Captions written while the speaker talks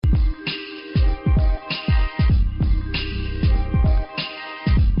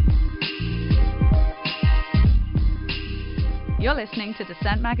listening to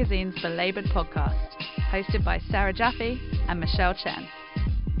Dissent Magazine's Belabored podcast, hosted by Sarah Jaffe and Michelle Chen.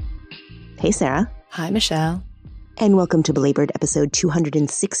 Hey, Sarah. Hi, Michelle. And welcome to Belabored episode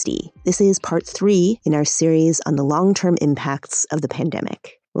 260. This is part 3 in our series on the long-term impacts of the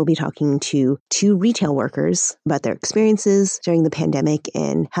pandemic. We'll be talking to 2 retail workers about their experiences during the pandemic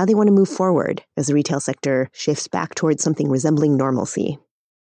and how they want to move forward as the retail sector shifts back towards something resembling normalcy.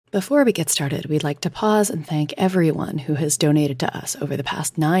 Before we get started, we'd like to pause and thank everyone who has donated to us over the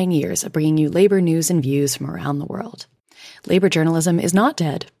past 9 years of bringing you labor news and views from around the world. Labor journalism is not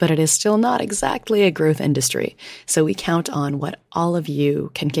dead, but it is still not exactly a growth industry, so we count on what all of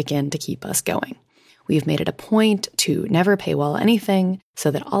you can kick in to keep us going. We've made it a point to never paywall anything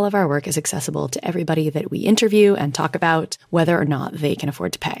so that all of our work is accessible to everybody that we interview and talk about, whether or not they can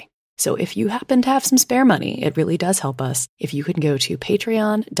afford to pay. So if you happen to have some spare money, it really does help us if you can go to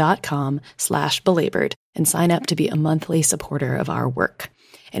patreon.com/belabored and sign up to be a monthly supporter of our work.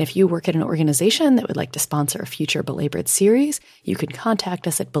 And if you work at an organization that would like to sponsor a future Belabored series, you can contact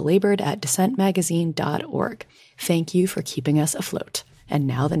us at belabored@dissentmagazine.org. Thank you for keeping us afloat. And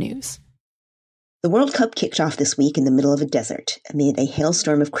now the news. The World Cup kicked off this week in the middle of a desert, amid a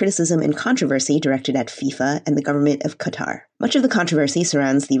hailstorm of criticism and controversy directed at FIFA and the government of Qatar. Much of the controversy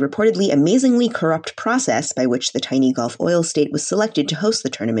surrounds the reportedly amazingly corrupt process by which the tiny Gulf oil state was selected to host the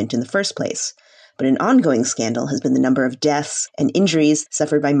tournament in the first place. But an ongoing scandal has been the number of deaths and injuries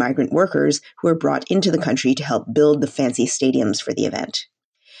suffered by migrant workers who were brought into the country to help build the fancy stadiums for the event.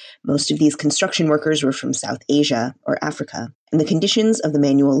 Most of these construction workers were from South Asia or Africa, and the conditions of the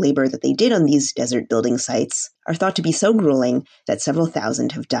manual labor that they did on these desert building sites are thought to be so grueling that several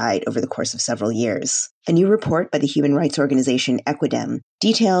thousand have died over the course of several years. A new report by the human rights organization Equidem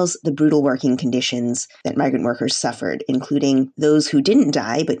details the brutal working conditions that migrant workers suffered, including those who didn't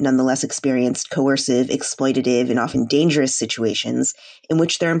die but nonetheless experienced coercive, exploitative, and often dangerous situations in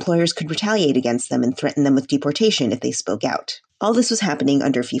which their employers could retaliate against them and threaten them with deportation if they spoke out. All this was happening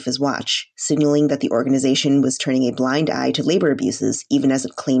under FIFA's watch, signaling that the organization was turning a blind eye to labor abuses even as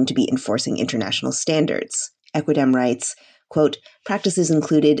it claimed to be enforcing international standards. Equidem writes, quote, practices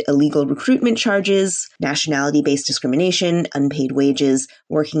included illegal recruitment charges, nationality-based discrimination, unpaid wages,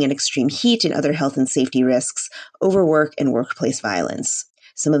 working in extreme heat and other health and safety risks, overwork, and workplace violence.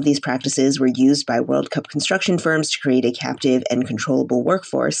 Some of these practices were used by World Cup construction firms to create a captive and controllable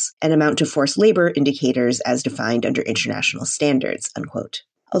workforce and amount to forced labor indicators as defined under international standards, unquote.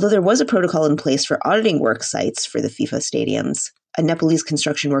 Although there was a protocol in place for auditing work sites for the FIFA stadiums, a Nepalese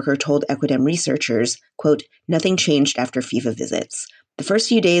construction worker told Equidem researchers, quote, nothing changed after FIFA visits. The first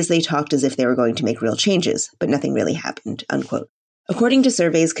few days they talked as if they were going to make real changes, but nothing really happened, unquote. According to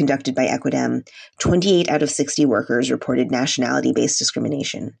surveys conducted by Equidem, 28 out of 60 workers reported nationality-based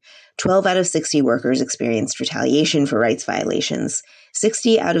discrimination. 12 out of 60 workers experienced retaliation for rights violations.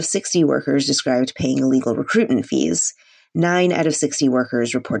 60 out of 60 workers described paying illegal recruitment fees. 9 out of 60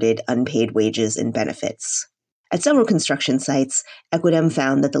 workers reported unpaid wages and benefits. At several construction sites, Equidem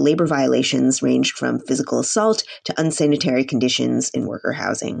found that the labor violations ranged from physical assault to unsanitary conditions in worker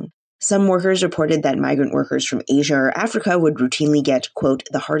housing. Some workers reported that migrant workers from Asia or Africa would routinely get, quote,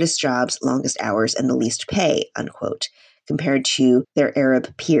 the hardest jobs, longest hours, and the least pay, unquote, compared to their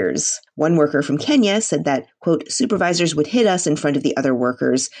Arab peers. One worker from Kenya said that, quote, supervisors would hit us in front of the other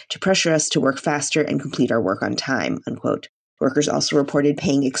workers to pressure us to work faster and complete our work on time, unquote. Workers also reported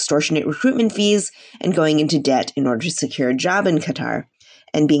paying extortionate recruitment fees and going into debt in order to secure a job in Qatar,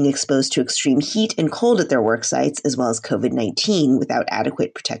 and being exposed to extreme heat and cold at their work sites, as well as COVID-19 without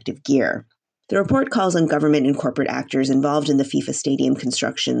adequate protective gear. The report calls on government and corporate actors involved in the FIFA stadium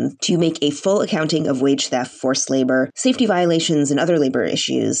construction to make a full accounting of wage theft, forced labor, safety violations, and other labor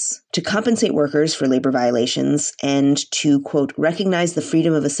issues, to compensate workers for labor violations, and to, quote, recognize the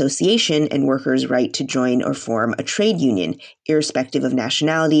freedom of association and workers' right to join or form a trade union, irrespective of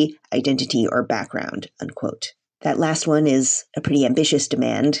nationality, identity, or background, unquote. That last one is a pretty ambitious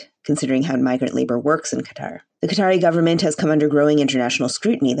demand, considering how migrant labor works in Qatar. The Qatari government has come under growing international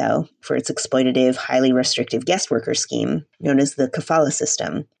scrutiny, though, for its exploitative, highly restrictive guest worker scheme, known as the kafala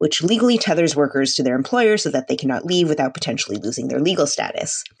system, which legally tethers workers to their employer so that they cannot leave without potentially losing their legal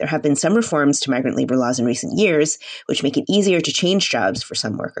status. There have been some reforms to migrant labor laws in recent years, which make it easier to change jobs for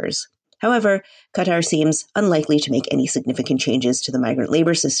some workers. However, Qatar seems unlikely to make any significant changes to the migrant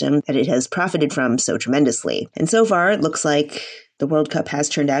labor system that it has profited from so tremendously. And so far, it looks like the World Cup has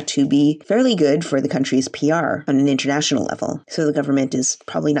turned out to be fairly good for the country's PR on an international level. So the government is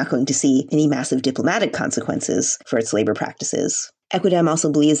probably not going to see any massive diplomatic consequences for its labor practices. Equidem also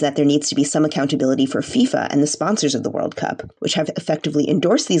believes that there needs to be some accountability for FIFA and the sponsors of the World Cup, which have effectively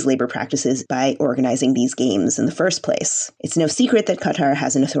endorsed these labor practices by organizing these games in the first place. It's no secret that Qatar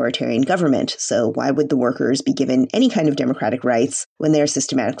has an authoritarian government, so why would the workers be given any kind of democratic rights when they are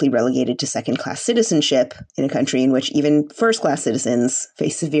systematically relegated to second-class citizenship in a country in which even first-class citizens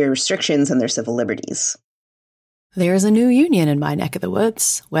face severe restrictions on their civil liberties? There's a new union in my neck of the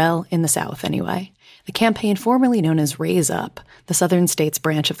woods. Well, in the South, anyway. The campaign formerly known as Raise Up, the Southern states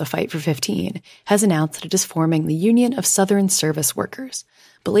branch of the Fight for 15, has announced that it is forming the Union of Southern Service Workers.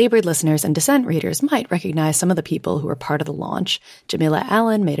 Belabored listeners and Dissent readers might recognize some of the people who were part of the launch. Jamila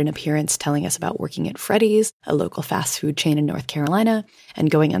Allen made an appearance telling us about working at Freddy's, a local fast food chain in North Carolina,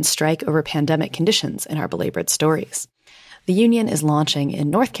 and going on strike over pandemic conditions in our Belabored stories. The union is launching in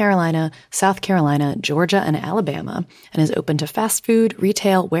North Carolina, South Carolina, Georgia, and Alabama, and is open to fast food,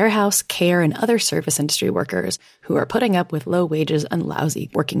 retail, warehouse, care, and other service industry workers who are putting up with low wages and lousy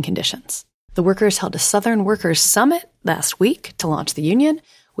working conditions. The workers held a Southern Workers Summit last week to launch the union,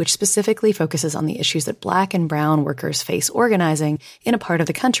 which specifically focuses on the issues that Black and brown workers face organizing in a part of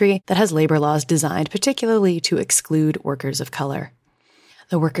the country that has labor laws designed particularly to exclude workers of color.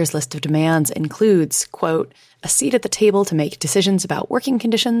 The workers' list of demands includes, quote, a seat at the table to make decisions about working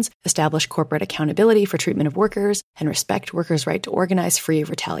conditions, establish corporate accountability for treatment of workers, and respect workers' right to organize free of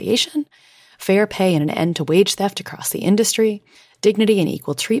retaliation, fair pay and an end to wage theft across the industry, dignity and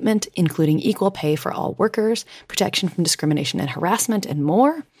equal treatment, including equal pay for all workers, protection from discrimination and harassment, and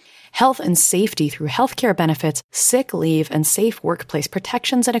more, health and safety through healthcare benefits, sick leave, and safe workplace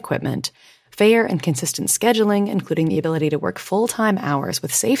protections and equipment, fair and consistent scheduling, including the ability to work full-time hours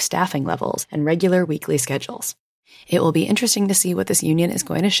with safe staffing levels and regular weekly schedules. It will be interesting to see what this union is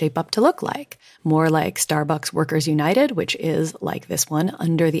going to shape up to look like. More like Starbucks Workers United, which is, like this one,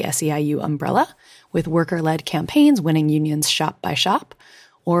 under the SEIU umbrella, with worker-led campaigns winning unions shop by shop,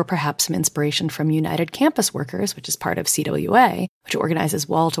 or perhaps some inspiration from United Campus Workers, which is part of CWA, which organizes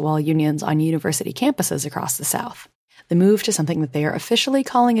wall-to-wall unions on university campuses across the South. The move to something that they are officially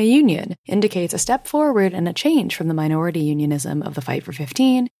calling a union indicates a step forward and a change from the minority unionism of the Fight for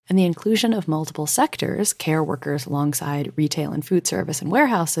 15, and the inclusion of multiple sectors, care workers alongside retail and food service and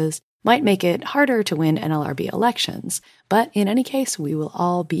warehouses, might make it harder to win NLRB elections. But in any case, we will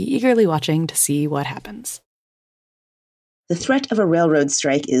all be eagerly watching to see what happens. The threat of a railroad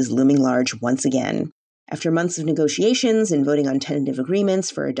strike is looming large once again. After months of negotiations and voting on tentative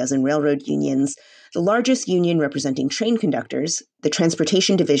agreements for a dozen railroad unions, the largest union representing train conductors, the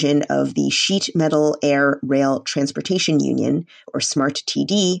Transportation Division of the Sheet Metal Air Rail Transportation Union, or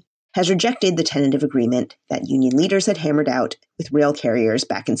SMART-TD, has rejected the tentative agreement that union leaders had hammered out with rail carriers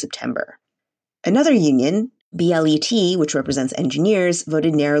back in September. Another union, BLET, which represents engineers,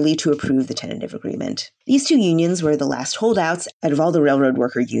 voted narrowly to approve the tentative agreement. These two unions were the last holdouts out of all the railroad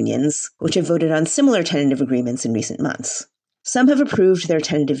worker unions, which have voted on similar tentative agreements in recent months. Some have approved their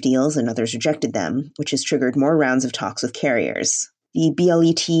tentative deals and others rejected them, which has triggered more rounds of talks with carriers. The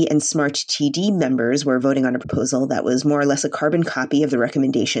BLET and SMART-TD members were voting on a proposal that was more or less a carbon copy of the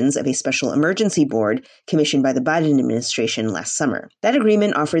recommendations of a special emergency board commissioned by the Biden administration last summer. That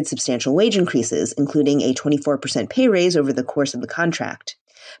agreement offered substantial wage increases, including a 24% pay raise over the course of the contract.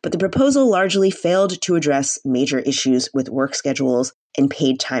 But the proposal largely failed to address major issues with work schedules and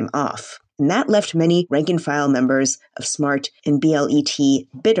paid time off. And that left many rank-and-file members of SMART and BLET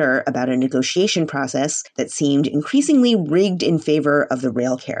bitter about a negotiation process that seemed increasingly rigged in favor of the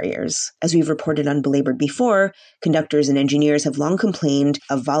rail carriers. As we've reported on Belabored before, conductors and engineers have long complained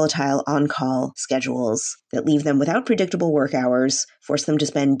of volatile on-call schedules that leave them without predictable work hours, force them to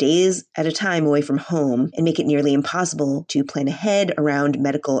spend days at a time away from home, and make it nearly impossible to plan ahead around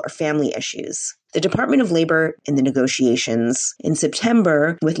medical or family issues. The Department of Labor in the negotiations in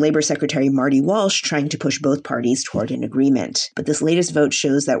September, with Labor Secretary Marty Walsh trying to push both parties toward an agreement. But this latest vote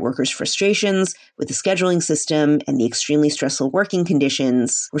shows that workers' frustrations with the scheduling system and the extremely stressful working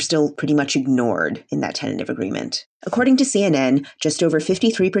conditions were still pretty much ignored in that tentative agreement. According to CNN, just over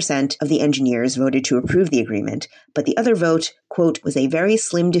 53% of the engineers voted to approve the agreement, but the other vote, quote, was a very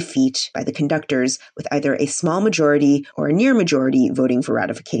slim defeat by the conductors, with either a small majority or a near majority voting for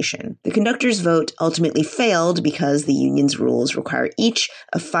ratification. The conductors' vote ultimately failed because the union's rules require each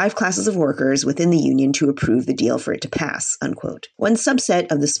of 5 classes of workers within the union to approve the deal for it to pass, unquote. One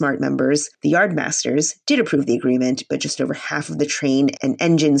subset of the SMART members, the yardmasters, did approve the agreement, but just over half of the train and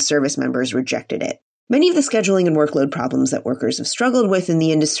engine service members rejected it. Many of the scheduling and workload problems that workers have struggled with in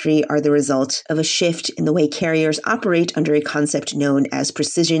the industry are the result of a shift in the way carriers operate under a concept known as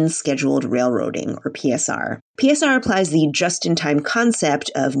Precision Scheduled Railroading, or PSR. PSR applies the just-in-time concept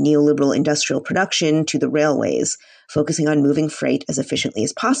of neoliberal industrial production to the railways, focusing on moving freight as efficiently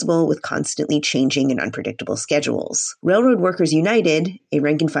as possible with constantly changing and unpredictable schedules. Railroad Workers United, a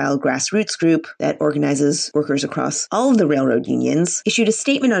rank-and-file grassroots group that organizes workers across all of the railroad unions, issued a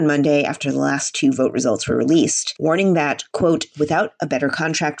statement on Monday after the last 2 vote results were released, warning that, quote, without a better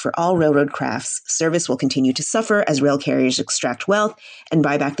contract for all railroad crafts, service will continue to suffer as rail carriers extract wealth and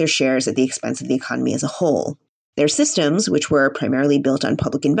buy back their shares at the expense of the economy as a whole. Their systems, which were primarily built on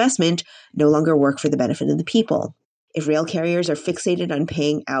public investment, no longer work for the benefit of the people. If rail carriers are fixated on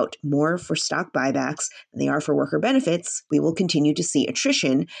paying out more for stock buybacks than they are for worker benefits, we will continue to see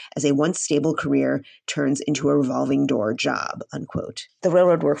attrition as a once stable career turns into a revolving door job, unquote. The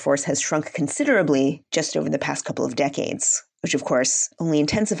railroad workforce has shrunk considerably just over the past couple of decades, which of course only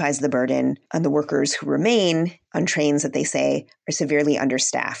intensifies the burden on the workers who remain on trains that they say are severely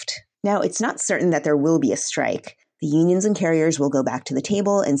understaffed. Now, it's not certain that there will be a strike. The unions and carriers will go back to the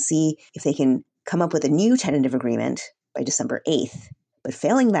table and see if they can come up with a new tentative agreement by December 8th. But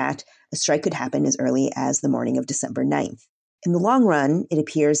failing that, a strike could happen as early as the morning of December 9th. In the long run, it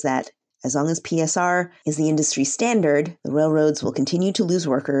appears that as long as PSR is the industry standard, the railroads will continue to lose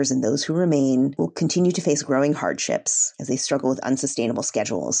workers, and those who remain will continue to face growing hardships as they struggle with unsustainable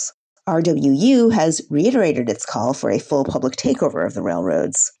schedules. RWU has reiterated its call for a full public takeover of the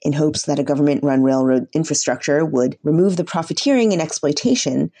railroads in hopes that a government-run railroad infrastructure would remove the profiteering and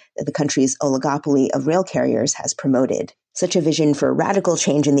exploitation that the country's oligopoly of rail carriers has promoted. Such a vision for radical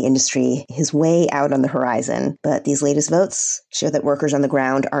change in the industry is way out on the horizon, but these latest votes show that workers on the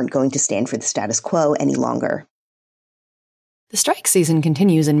ground aren't going to stand for the status quo any longer. The strike season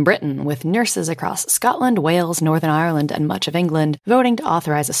continues in Britain, with nurses across Scotland, Wales, Northern Ireland, and much of England voting to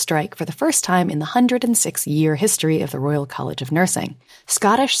authorize a strike for the first time in the 106-year history of the Royal College of Nursing.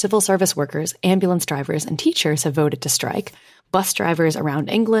 Scottish civil service workers, ambulance drivers, and teachers have voted to strike. Bus drivers around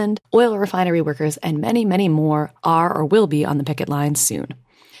England, oil refinery workers, and many, many more are or will be on the picket lines soon.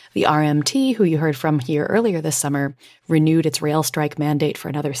 The RMT, who you heard from here earlier this summer, renewed its rail strike mandate for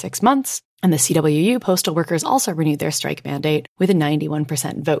another 6 months, and the CWU postal workers also renewed their strike mandate with a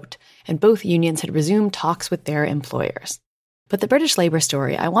 91% vote, and both unions had resumed talks with their employers. But the British Labour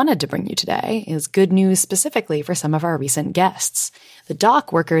story I wanted to bring you today is good news specifically for some of our recent guests. The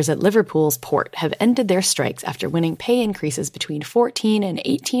dock workers at Liverpool's port have ended their strikes after winning pay increases between 14 and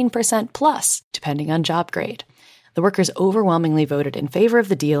 18% plus, depending on job grade. The workers overwhelmingly voted in favor of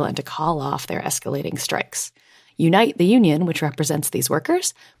the deal and to call off their escalating strikes. Unite, the union, which represents these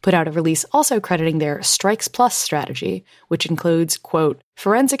workers, put out a release also crediting their Strikes Plus strategy, which includes, quote,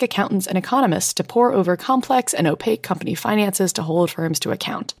 forensic accountants and economists to pore over complex and opaque company finances to hold firms to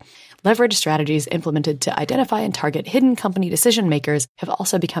account. Leverage strategies implemented to identify and target hidden company decision makers have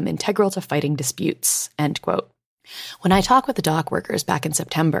also become integral to fighting disputes, end quote. When I talked with the dock workers back in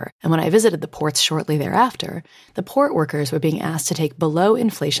September, and when I visited the ports shortly thereafter, the port workers were being asked to take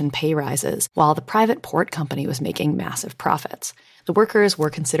below-inflation pay rises, while the private port company was making massive profits. The workers were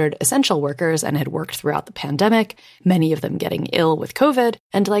considered essential workers and had worked throughout the pandemic, many of them getting ill with COVID,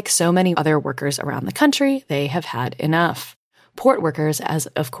 and like so many other workers around the country, they have had enough. Port workers, as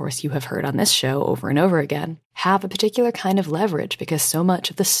of course you have heard on this show over and over again, have a particular kind of leverage because so much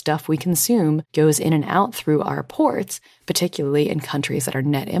of the stuff we consume goes in and out through our ports, particularly in countries that are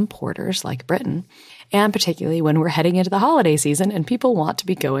net importers like Britain, and particularly when we're heading into the holiday season and people want to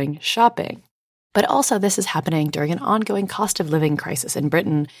be going shopping. But also this is happening during an ongoing cost of living crisis in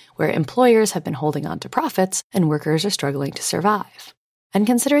Britain, where employers have been holding on to profits and workers are struggling to survive. And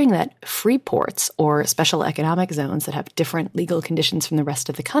considering that free ports, or special economic zones that have different legal conditions from the rest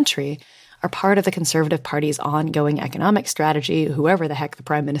of the country, are part of the Conservative Party's ongoing economic strategy, whoever the heck the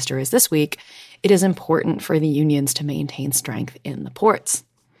Prime Minister is this week, it is important for the unions to maintain strength in the ports.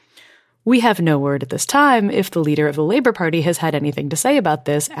 We have no word at this time if the leader of the Labour Party has had anything to say about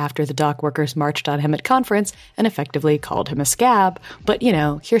this after the dock workers marched on him at conference and effectively called him a scab. But,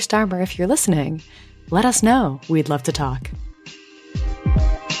 Keir Starmer, if you're listening, let us know. We'd love to talk.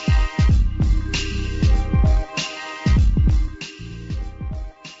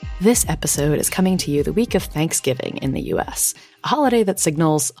 This episode is coming to you the week of Thanksgiving in the U.S., a holiday that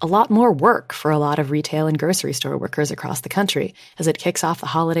signals a lot more work for a lot of retail and grocery store workers across the country as it kicks off the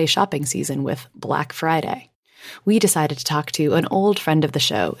holiday shopping season with Black Friday. We decided to talk to an old friend of the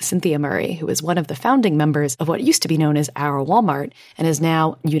show, Cynthia Murray, who is one of the founding members of what used to be known as Our Walmart and is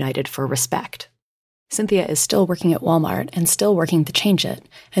now United for Respect. Cynthia is still working at Walmart and still working to change it,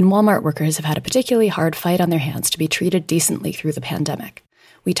 and Walmart workers have had a particularly hard fight on their hands to be treated decently through the pandemic.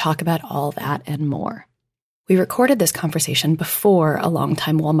 We talk about all that and more. We recorded this conversation before a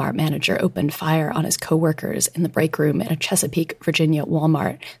longtime Walmart manager opened fire on his coworkers in the break room at a Chesapeake, Virginia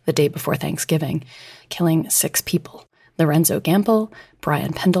Walmart the day before Thanksgiving, killing 6 people: Lorenzo Gamble,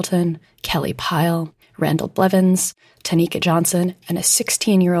 Brian Pendleton, Kelly Pyle, Randall Blevins, Tanika Johnson, and a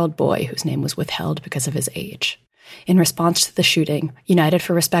 16-year-old boy whose name was withheld because of his age. In response to the shooting, United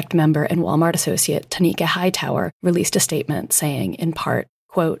for Respect member and Walmart associate Tanika Hightower released a statement saying, in part,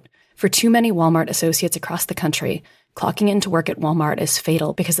 quote, "For too many Walmart associates across the country, clocking into work at Walmart is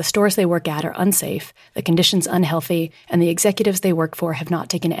fatal because the stores they work at are unsafe, the conditions unhealthy, and the executives they work for have not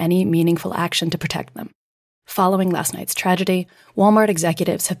taken any meaningful action to protect them." Following last night's tragedy, Walmart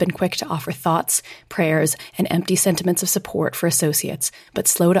executives have been quick to offer thoughts, prayers, and empty sentiments of support for associates, but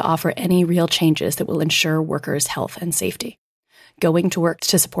slow to offer any real changes that will ensure workers' health and safety. Going to work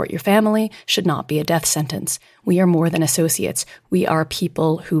to support your family should not be a death sentence. We are more than associates. We are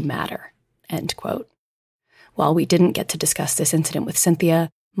people who matter. End quote. While we didn't get to discuss this incident with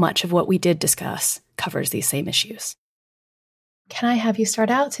Cynthia, much of what we did discuss covers these same issues. Can I have you start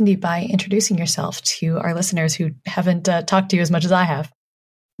out, Cindy, by introducing yourself to our listeners who haven't talked to you as much as I have?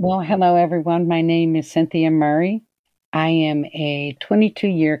 Well, hello, everyone. My name is Cynthia Murray. I am a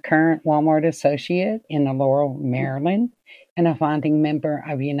 22-year current Walmart associate in Laurel, Maryland, and a founding member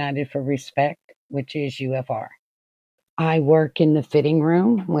of United for Respect, which is UFR. I work in the fitting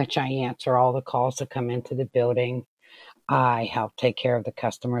room, which I answer all the calls that come into the building. I help take care of the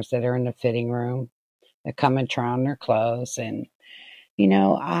customers that are in the fitting room, that come and try on their clothes. And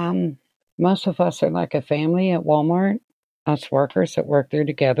most of us are like a family at Walmart, us workers that work there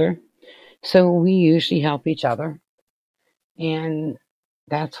together. So we usually help each other. And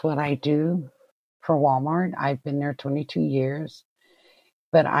that's what I do for Walmart. I've been there 22 years,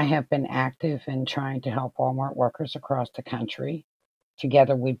 but I have been active in trying to help Walmart workers across the country.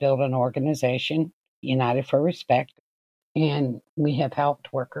 Together, we built an organization, United for Respect, and we have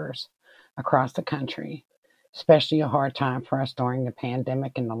helped workers across the country, especially a hard time for us during the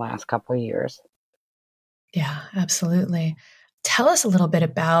pandemic in the last couple of years. Yeah, absolutely. Tell us a little bit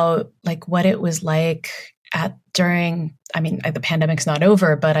about what it was like during, the pandemic's not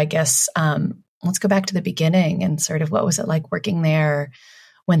over, but I guess let's go back to the beginning and sort of what was it like working there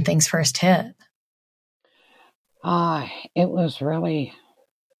when things first hit? It was really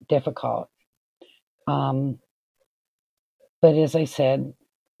difficult. But as I said,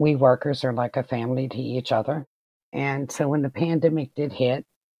 we workers are like a family to each other. And so when the pandemic did hit,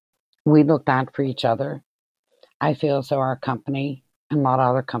 we looked out for each other. I feel as though our company and a lot of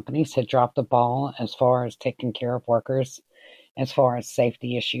other companies had dropped the ball as far as taking care of workers, as far as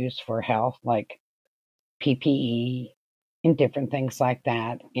safety issues for health, like PPE and different things like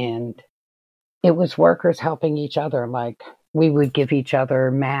that. And it was workers helping each other. Like we would give each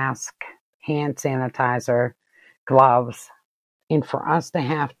other masks, hand sanitizer, gloves. And for us to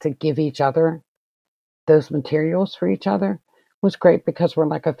have to give each other those materials for each other was great because we're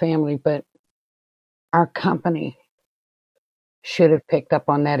like a family. But our company should have picked up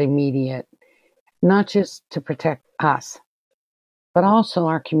on that immediate, not just to protect us, but also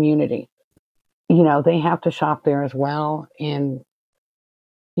our community. They have to shop there as well. And,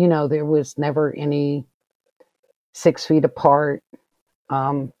 there was never any 6 feet apart.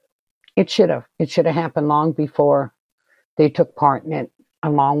 It should have happened long before they took part in it,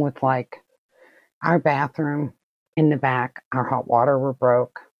 along with our bathroom in the back, our hot water were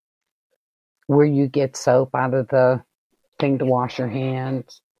broke. Where you get soap out of the thing to wash your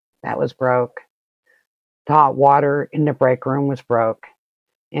hands, that was broke. The hot water in the break room was broke.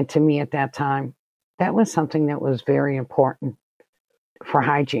 And to me at that time, that was something that was very important for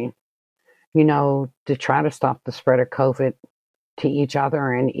hygiene, to try to stop the spread of COVID to each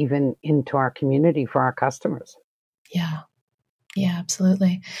other and even into our community for our customers. Yeah. Yeah,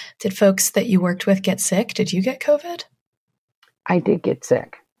 absolutely. Did folks that you worked with get sick? Did you get COVID? I did get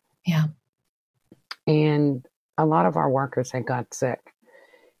sick. Yeah. And a lot of our workers had got sick.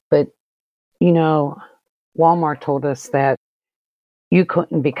 But, Walmart told us that you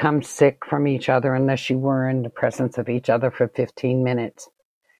couldn't become sick from each other unless you were in the presence of each other for 15 minutes,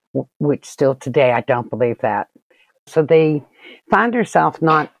 which still today, I don't believe that. So they find herself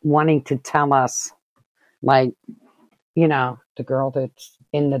not wanting to tell us, the girl that's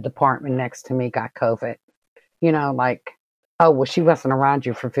in the department next to me got COVID, oh, well, she wasn't around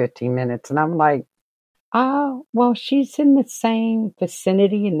you for 15 minutes. And I'm like, oh, well, she's in the same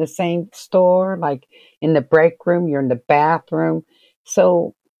vicinity, in the same store, in the break room, you're in the bathroom.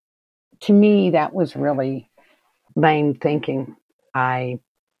 So to me, that was really lame thinking. I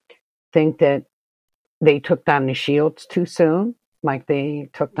think that they took down the shields too soon. like they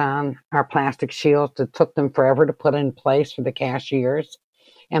took down our plastic shields. It took them forever to put in place for the cashiers.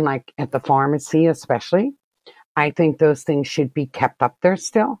 And like at the pharmacy, especially, I think those things should be kept up there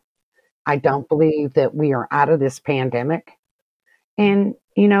still. I don't believe that we are out of this pandemic. And,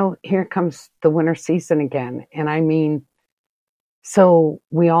 here comes the winter season again. And I mean, so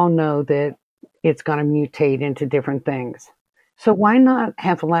we all know that it's going to mutate into different things. So why not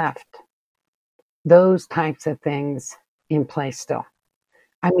have left those types of things in place still?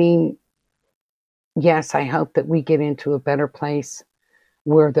 I mean, yes, I hope that we get into a better place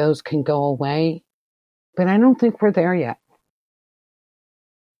where those can go away, but I don't think we're there yet.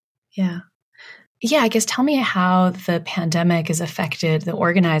 Yeah. Yeah, I guess tell me how the pandemic has affected the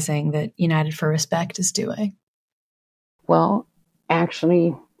organizing that United for Respect is doing. Well,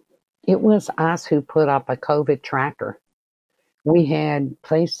 actually, it was us who put up a COVID tracker. We had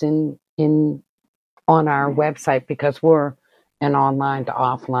placed in on our website, because we're an online to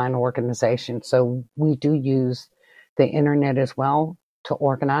offline organization. So we do use the internet as well to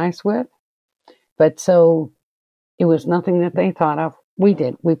organize with. But so it was nothing that they thought of. We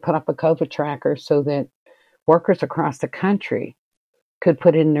did. We put up a COVID tracker so that workers across the country could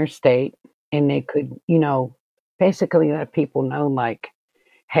put in their state, and they could, basically let people know, like,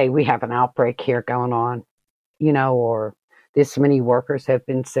 hey, we have an outbreak here going on, or this many workers have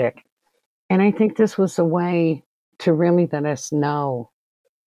been sick. And I think this was a way to really let us know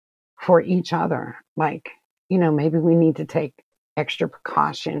for each other, like, maybe we need to take extra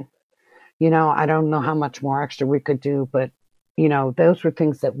precaution. I don't know how much more extra we could do, but, those were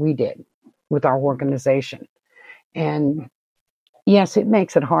things that we did with our organization. And yes, it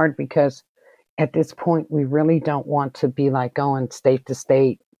makes it hard because at this point, we really don't want to be like going state to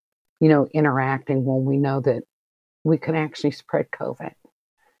state, interacting when we know that we could actually spread COVID,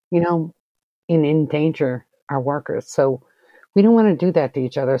 and endanger our workers. So we don't want to do that to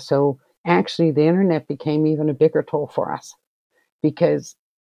each other. So actually, the internet became even a bigger tool for us, because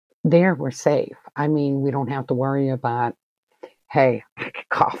there we're safe. I mean, we don't have to worry about, hey, I could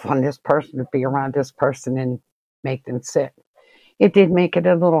cough on this person or be around this person and make them sick. It did make it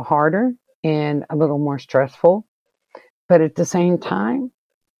a little harder and a little more stressful. But at the same time,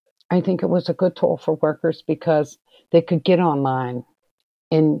 I think it was a good tool for workers because they could get online.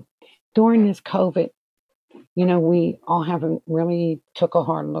 And during this COVID, we all haven't really took a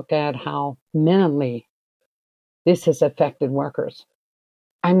hard look at how mentally this has affected workers.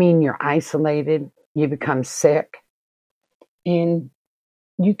 I mean, you're isolated, you become sick, and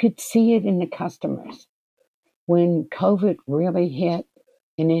you could see it in the customers. When COVID really hit,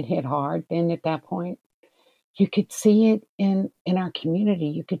 and it hit hard, then at that point, you could see it in our community.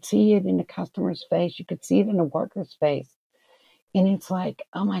 You could see it in the customer's face. You could see it in the worker's face. And it's like,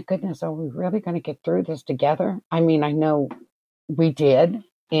 oh my goodness, are we really going to get through this together? I mean, I know we did,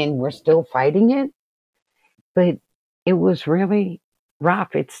 and we're still fighting it, but it was really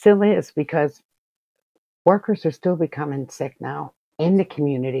rough. It still is, because workers are still becoming sick now in the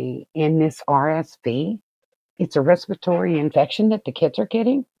community. In this RSV, it's a respiratory infection that the kids are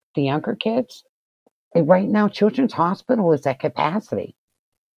getting, the younger kids. And right now, Children's Hospital is at capacity.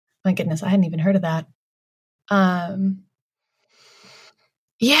 My goodness, I hadn't even heard of that.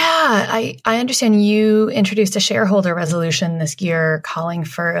 Yeah, I understand you introduced a shareholder resolution this year calling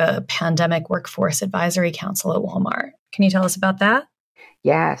for a pandemic workforce advisory council at Walmart. Can you tell us about that?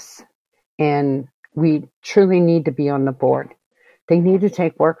 Yes. And we truly need to be on the board. They need to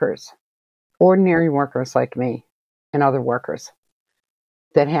take workers, ordinary workers like me and other workers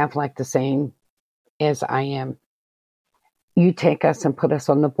that have like the same as I am. You take us and put us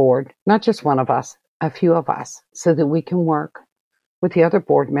on the board, not just one of us, a few of us, so that we can work with the other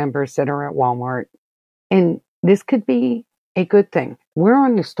board members that are at Walmart. And this could be a good thing. We're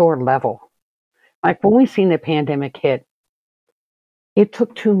on the store level. Like when we seen the pandemic hit, it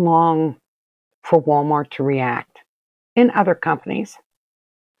took too long for Walmart to react, and other companies.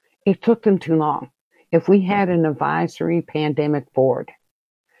 It took them too long. If we had an advisory pandemic board,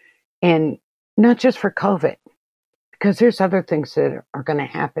 and not just for COVID, because there's other things that are going to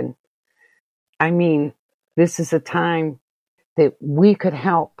happen. I mean, this is a time that we could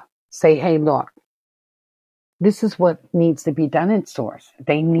help say, hey, look, this is what needs to be done in stores.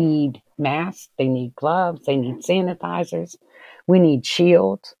 They need masks, they need gloves, they need sanitizers, we need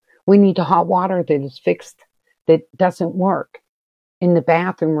shields, we need the hot water that is fixed, that doesn't work in the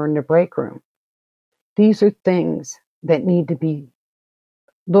bathroom or in the break room. These are things that need to be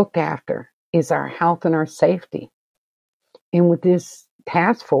looked after, is our health and our safety. And with this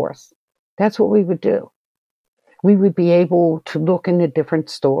task force, that's what we would do. We would be able to look into different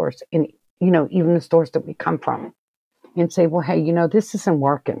stores, and even the stores that we come from, and say, well, hey, this isn't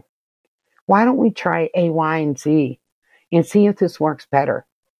working. Why don't we try A, Y, and Z and see if this works better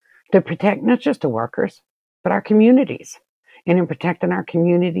to protect not just the workers, but our communities. And in protecting our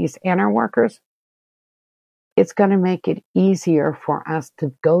communities and our workers, it's going to make it easier for us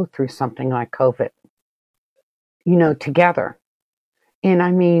to go through something like COVID, together. And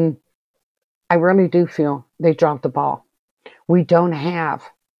I mean, I really do feel they dropped the ball. We don't have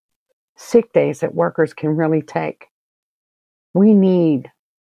sick days that workers can really take. We need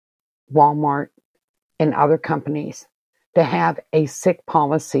Walmart and other companies to have a sick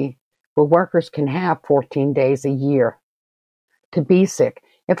policy where workers can have 14 days a year to be sick.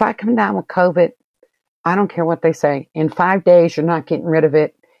 If I come down with COVID, I don't care what they say. In 5 days, you're not getting rid of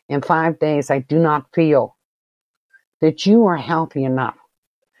it. In 5 days, I do not feel that you are healthy enough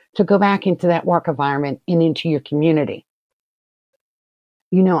to go back into that work environment and into your community.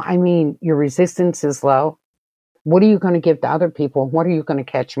 Your resistance is low. What are you going to give to other people? What are you going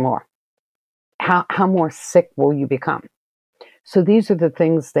to catch more? How more sick will you become? So these are the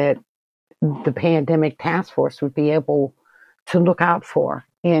things that the pandemic task force would be able to look out for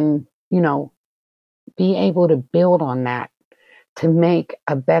and, be able to build on that to make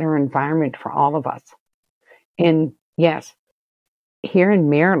a better environment for all of us. And yes, here in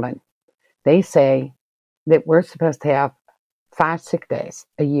Maryland, they say that we're supposed to have 5 sick days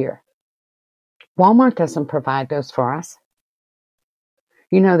a year. Walmart doesn't provide those for us.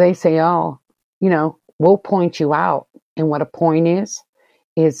 They say, we'll point you out. And what a point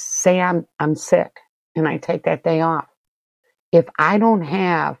is say I'm sick and I take that day off. If I don't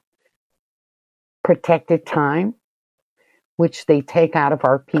have protected time, which they take out of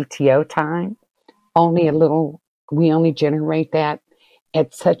our PTO time, we only generate that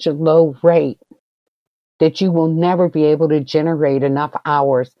at such a low rate that you will never be able to generate enough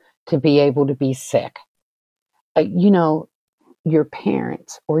hours to be able to be sick. Your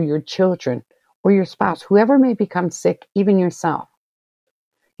parents or your children or your spouse, whoever may become sick, even yourself,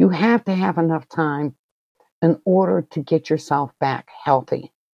 you have to have enough time in order to get yourself back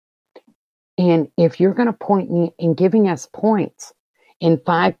healthy. And if you're going to point me in giving us points, in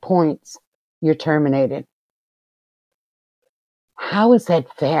 5 points, you're terminated. How is that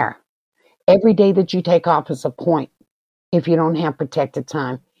fair? Every day that you take off is a point if you don't have protected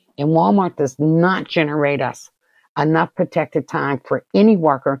time. And Walmart does not generate us enough protected time for any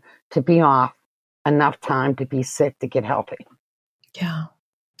worker to be off enough time to be sick to get healthy. Yeah.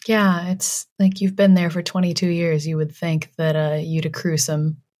 Yeah. It's like you've been there for 22 years. You would think that you'd accrue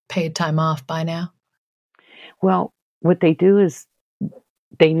some paid time off by now. Well, what they do is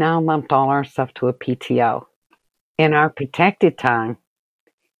they now lumped all our stuff to a PTO. And our protected time,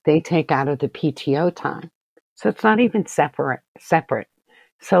 they take out of the PTO time. So it's not even separate.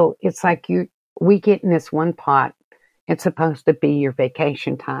 So it's like we get in this one pot. It's supposed to be your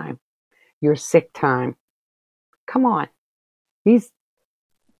vacation time, your sick time. Come on. These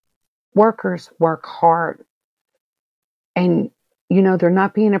workers work hard. And, they're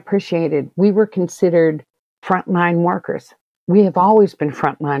not being appreciated. We were considered frontline workers. We have always been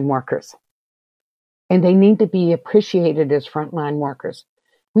frontline workers. And they need to be appreciated as frontline workers.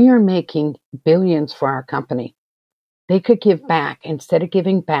 We are making billions for our company. They could give back. Instead of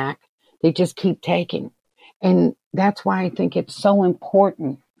giving back, they just keep taking. And that's why I think it's so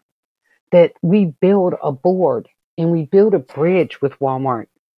important that we build a board and we build a bridge with Walmart,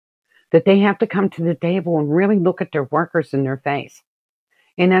 that they have to come to the table and really look at their workers in their face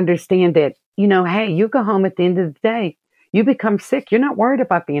and understand that, hey, you go home at the end of the day, you become sick. You're not worried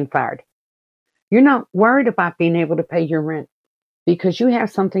about being fired. You're not worried about being able to pay your rent because you have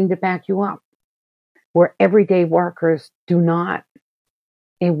something to back you up, where everyday workers do not.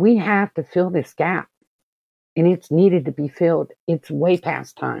 And we have to fill this gap, and it's needed to be filled. It's way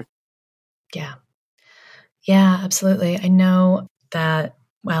past time. Yeah. Yeah, absolutely. I know that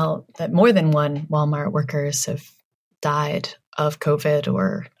more than one Walmart workers have died of COVID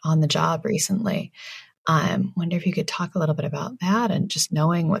or on the job recently. Wonder if you could talk a little bit about that and just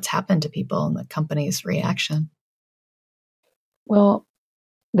knowing what's happened to people and the company's reaction. Well,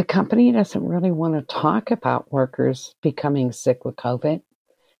 the company doesn't really want to talk about workers becoming sick with COVID,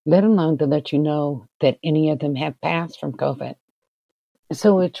 let alone to let you know that any of them have passed from COVID.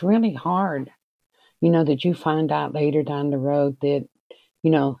 So it's really hard, that you find out later down the road that,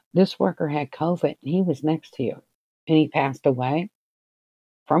 this worker had COVID and he was next to you and he passed away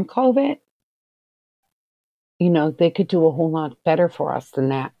from COVID. They could do a whole lot better for us than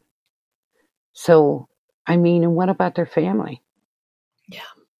that. So, and what about their family?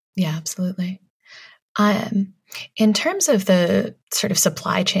 Yeah, absolutely. And In terms of the sort of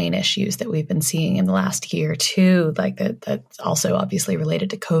supply chain issues that we've been seeing in the last year too, like that's also obviously related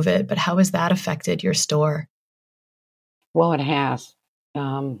to COVID, but how has that affected your store? Well, it has.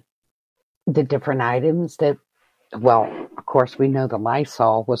 The different items that, well, of course, we know the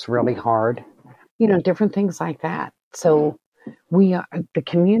Lysol was really hard, different things like that. So the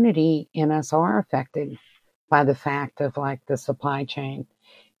community and us are affected by the fact of like the supply chain.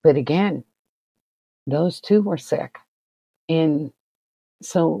 But again, those two were sick. And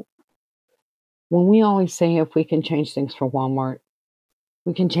so when we always say if we can change things for Walmart,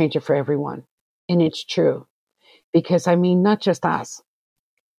 we can change it for everyone. And it's true. Because, not just us.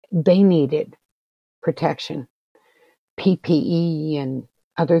 They needed protection, PPE and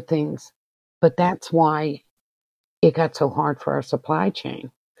other things. But that's why it got so hard for our supply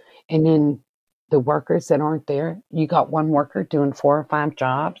chain. And then the workers that aren't there, you got one worker doing 4 or 5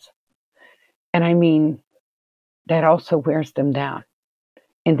 jobs. And that also wears them down.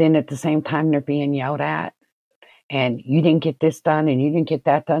 And then at the same time, they're being yelled at. And you didn't get this done and you didn't get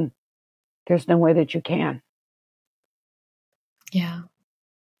that done. There's no way that you can. Yeah.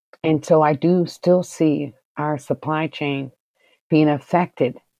 And so I do still see our supply chain being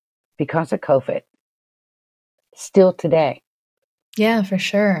affected because of COVID still today. Yeah, for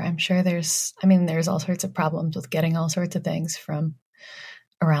sure. I'm sure there's all sorts of problems with getting all sorts of things from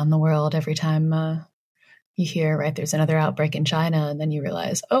around the world every time you hear, right, there's another outbreak in China, and then you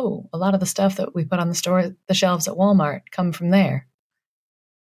realize, oh, a lot of the stuff that we put on the shelves at Walmart come from there.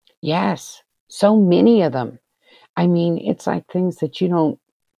 Yes, so many of them. It's like things that you don't,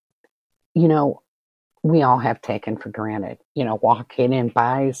 we all have taken for granted. Walk in and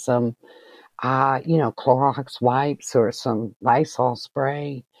buy some, Clorox wipes or some Lysol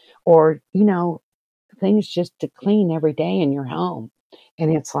spray or, things just to clean every day in your home.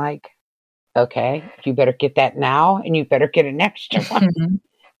 And it's like, okay, you better get that now and you better get an extra one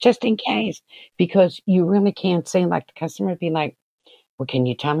just in case, because you really can't say, like, the customer would be like, well, can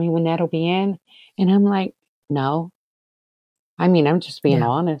you tell me when that'll be in? And I'm like, no. I'm just being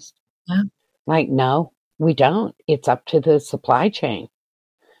honest. Yeah. Like, no, we don't. It's up to the supply chain.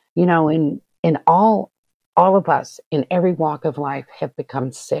 And all of us in every walk of life have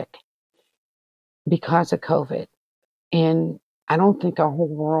become sick because of COVID. And I don't think our whole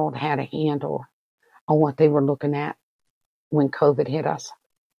world had a handle on what they were looking at when COVID hit us.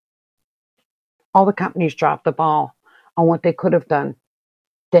 All the companies dropped the ball on what they could have done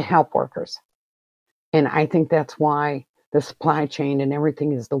to help workers. And I think that's why the supply chain and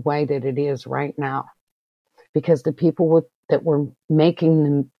everything is the way that it is right now. Because the people that were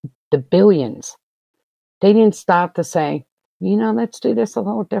making the billions, they didn't stop to say, let's do this a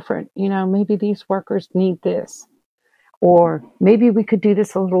little different. Maybe these workers need this. Or maybe we could do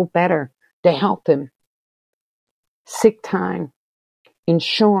this a little better to help them. Sick time,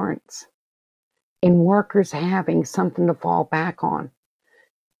 insurance, and workers having something to fall back on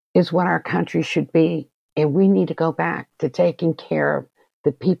is what our country should be. And we need to go back to taking care of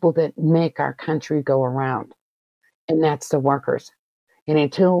the people that make our country go around. And that's the workers. And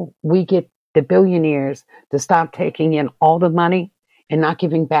until we get the billionaires to stop taking in all the money and not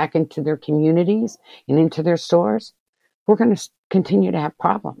giving back into their communities and into their stores, we're going to continue to have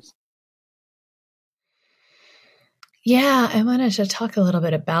problems. Yeah, I wanted to talk a little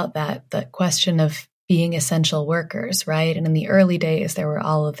bit about that question of being essential workers, right? And in the early days, there were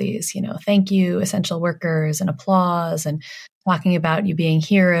all of these, thank you, essential workers, and applause, and talking about you being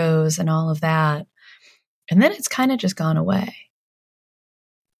heroes and all of that. And then it's kind of just gone away.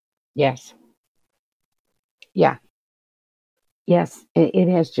 Yes. Yeah. Yes, it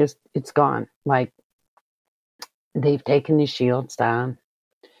has just, it's gone. Like, they've taken the shields down.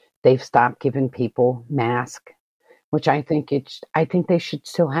 They've stopped giving people masks, which I think they should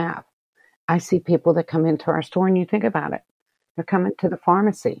still have. I see people that come into our store, and you think about it. They're coming to the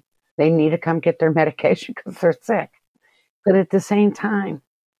pharmacy. They need to come get their medication because they're sick. But at the same time,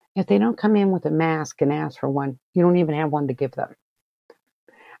 if they don't come in with a mask and ask for one, you don't even have one to give them.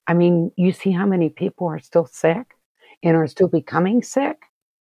 You see how many people are still sick and are still becoming sick?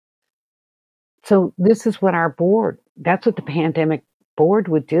 So this is what that's what the pandemic board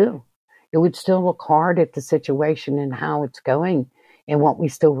would do. It would still look hard at the situation and how it's going and what we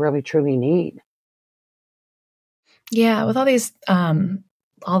still really truly need. Yeah, with all these,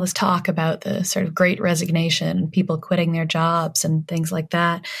 all this talk about the sort of great resignation and people quitting their jobs and things like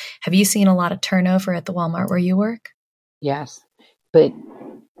that, have you seen a lot of turnover at the Walmart where you work? Yes, but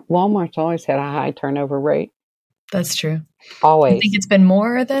Walmart's always had a high turnover rate. That's true. Always. You think it's been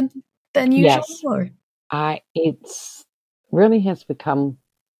more than usual? Yes. Or? It's really has become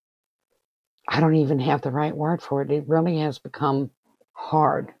I don't even have the right word for it. It really has become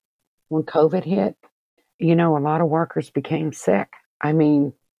hard. When COVID hit, a lot of workers became sick. I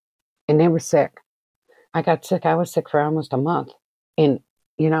mean, and they were sick. I got sick. I was sick for almost a month. And,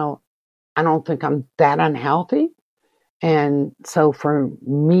 I don't think I'm that unhealthy. And so for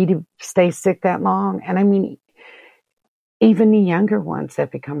me to stay sick that long, and I mean, even the younger ones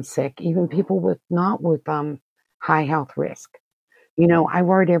that become sick, even people not with high health risk. I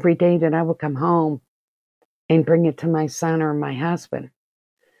worried every day that I would come home and bring it to my son or my husband.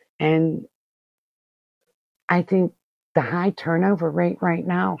 And I think the high turnover rate right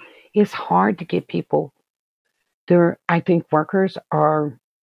now is hard to get people there. I think workers are,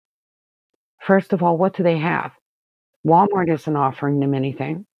 first of all, what do they have? Walmart isn't offering them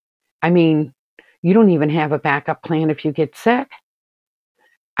anything. I mean, you don't even have a backup plan if you get sick.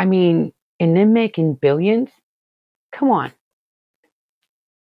 I mean, and them making billions? Come on.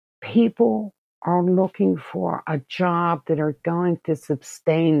 People are looking for a job that are going to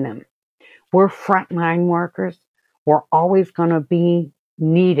sustain them. We're frontline workers. We're always going to be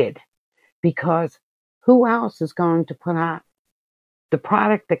needed because who else is going to put out the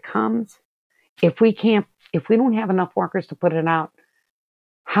product that comes? If we don't have enough workers to put it out,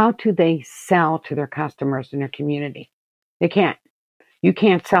 how do they sell to their customers in their community? They can't. You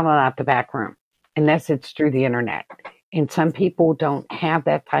can't sell it out the back room unless it's through the internet. And some people don't have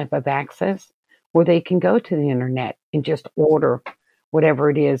that type of access where they can go to the internet and just order whatever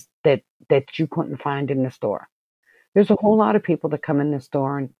it is that you couldn't find in the store. There's a whole lot of people that come in the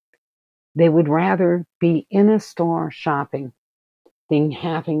store and they would rather be in a store shopping than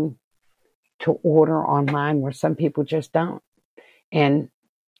having to order online, where some people just don't. And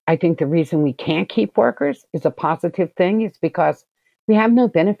I think the reason we can't keep workers is a positive thing is because we have no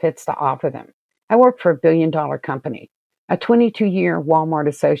benefits to offer them. I work for $1 billion company, a 22-year Walmart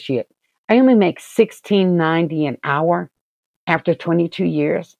associate. I only make $16.90 an hour after 22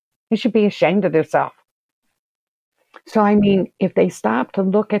 years. They should be ashamed of themselves. So, I mean, if they stop to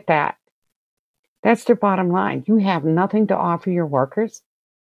look at that, that's their bottom line. You have nothing to offer your workers.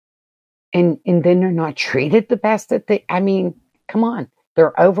 And then they're not treated the best that I mean, come on.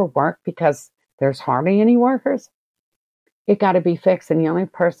 They're overworked because there's hardly any workers. It got to be fixed. And the only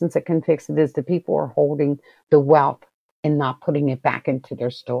persons that can fix it is the people who are holding the wealth and not putting it back into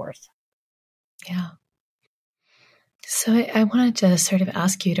their stores. Yeah. So I wanted to sort of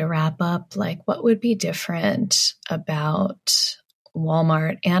ask you to wrap up, like, what would be different about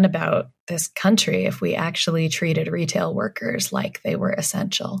Walmart and about this country if we actually treated retail workers like they were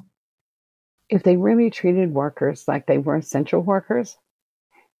essential? If they really treated workers like they were essential workers,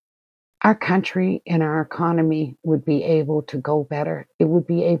 our country and our economy would be able to go better. It would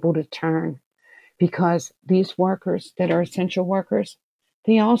be able to turn, because these workers that are essential workers,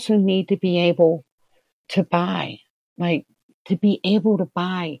 they also need to be able to buy,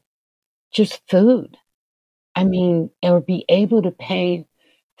 just food. I mean, or be able to pay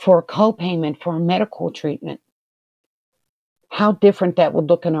for a co-payment for a medical treatment. How different that would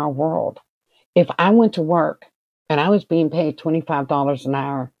look in our world. If I went to work and I was being paid $25 an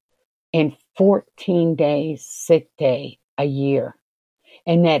hour and 14 days sick day a year,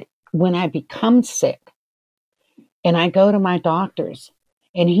 and that when I become sick and I go to my doctor's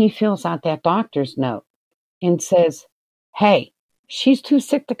and he fills out that doctor's note and says, hey, she's too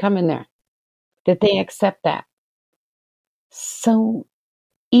sick to come in there, that they accept that. So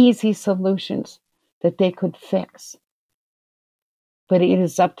easy solutions that they could fix. But it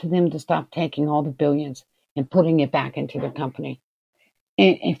is up to them to stop taking all the billions and putting it back into their company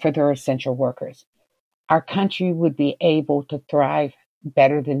and for their essential workers. Our country would be able to thrive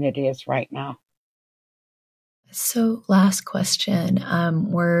better than it is right now. So last question.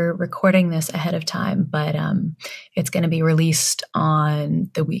 We're recording this ahead of time, but it's going to be released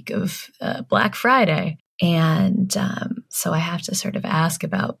on the week of Black Friday. And so I have to sort of ask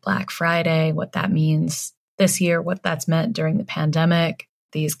about Black Friday, what that means this year, what that's meant during the pandemic,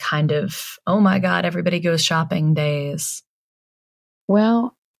 these kind of, oh my God, everybody goes shopping days.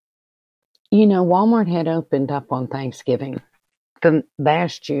 Well, Walmart had opened up on Thanksgiving. The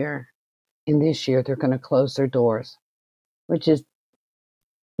last year and this year, they're going to close their doors, which is,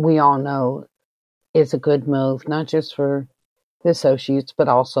 we all know, is a good move, not just for the associates, but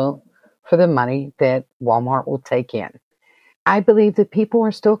also for the money that Walmart will take in. I believe that people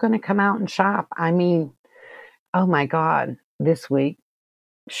are still going to come out and shop. I mean, oh my God, this week,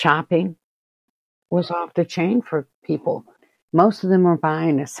 shopping was off the chain for people. Most of them are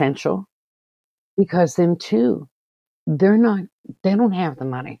buying essential because them too, they don't have the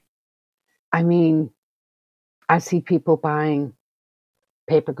money. I mean, I see people buying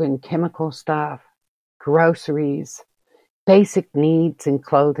paper and chemical stuff, groceries, basic needs and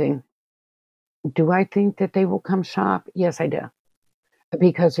clothing. Do I think that they will come shop? Yes, I do.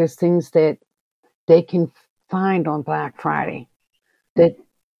 Because there's things that they can find on Black Friday that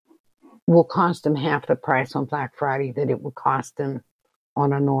will cost them half the price on Black Friday that it would cost them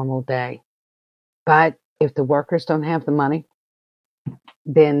on a normal day. But if the workers don't have the money,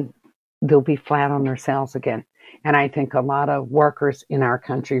 then they'll be flat on their sales again. And I think a lot of workers in our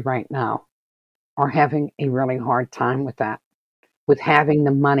country right now are having a really hard time with that, with having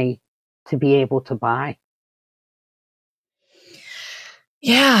the money to be able to buy.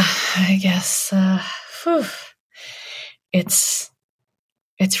 Yeah, I guess it's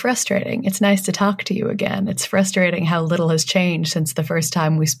frustrating. It's nice to talk to you again. It's frustrating how little has changed since the first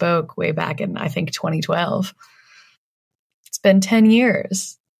time we spoke way back in, I think, 2012. It's been 10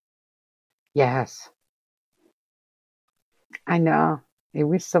 years. Yes. I know.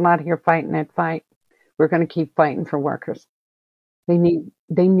 We're still out here fighting that fight. We're going to keep fighting for workers. They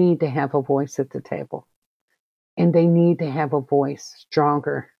need to have a voice at the table. And they need to have a voice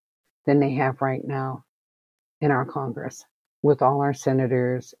stronger than they have right now in our Congress with all our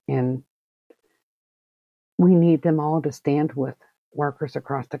senators. And we need them all to stand with workers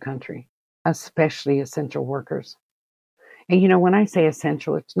across the country, especially essential workers. And when I say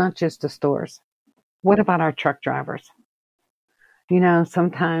essential, it's not just the stores. What about our truck drivers?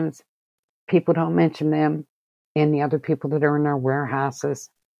 Sometimes people don't mention them and the other people that are in our warehouses.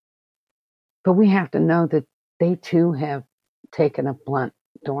 But we have to know that they too have taken a blunt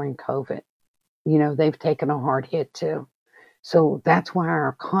during COVID. They've taken a hard hit too. So that's why our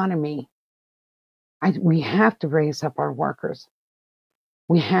economy, we have to raise up our workers.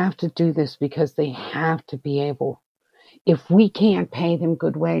 We have to do this because they have to be able. If we can't pay them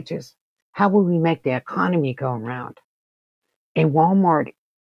good wages, how will we make the economy go around? And Walmart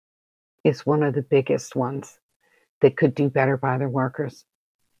is one of the biggest ones that could do better by their workers.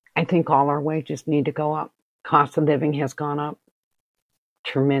 I think all our wages need to go up. Cost of living has gone up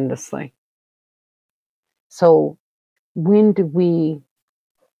tremendously. So when do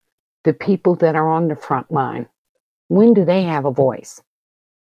the people that are on the front line, when do they have a voice?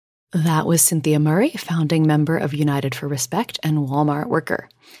 That was Cynthia Murray, founding member of United for Respect and Walmart worker.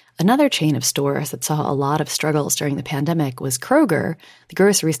 Another chain of stores that saw a lot of struggles during the pandemic was Kroger, the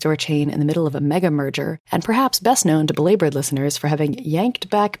grocery store chain in the middle of a mega merger, and perhaps best known to belabored listeners for having yanked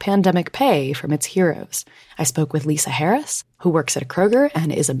back pandemic pay from its heroes. I spoke with Lisa Harris, who works at a Kroger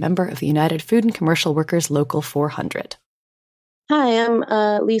and is a member of the United Food and Commercial Workers Local 400. Hi,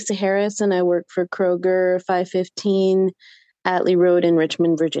 I'm Lisa Harris, and I work for Kroger 515 Atlee Road in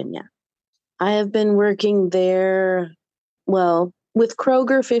Richmond, Virginia. I have been working there, with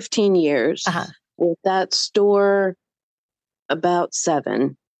Kroger 15 years. With that store, about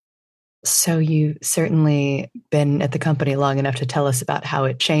 7. So you've certainly been at the company long enough to tell us about how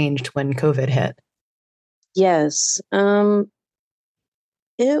it changed when COVID hit. Yes.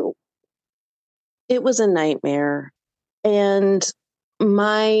 It was a nightmare. And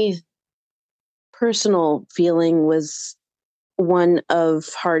my personal feeling was one of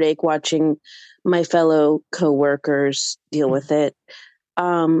heartache watching my fellow coworkers deal with it.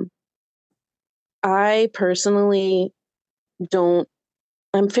 I personally I'm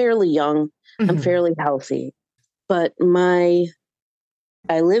fairly young. I'm fairly healthy, but I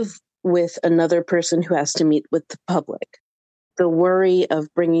live with another person who has to meet with the public. The worry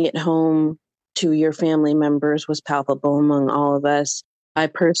of bringing it home to your family members was palpable among all of us. I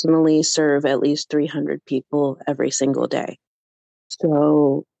personally serve at least 300 people every single day.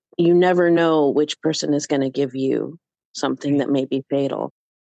 So you never know which person is going to give you something that may be fatal.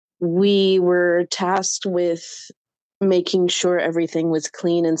 We were tasked with making sure everything was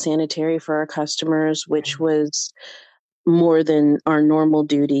clean and sanitary for our customers, which was more than our normal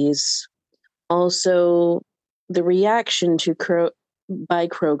duties. Also, the reaction by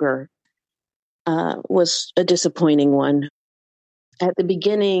Kroger was a disappointing one. At the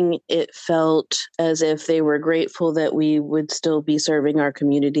beginning, it felt as if they were grateful that we would still be serving our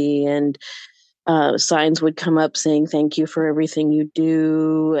community, and signs would come up saying, "Thank you for everything you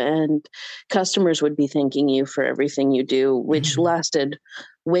do." And customers would be thanking you for everything you do, which lasted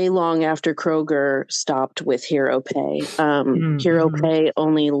way long after Kroger stopped with Hero Pay. Hero Pay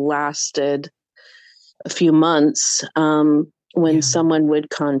only lasted a few months. When someone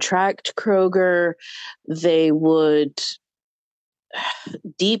would contract Kroger, they would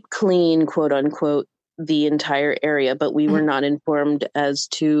deep clean, quote unquote, the entire area, but we were not informed as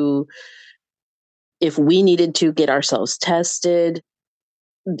to if we needed to get ourselves tested.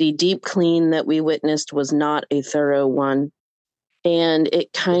 The deep clean that we witnessed was not a thorough one. And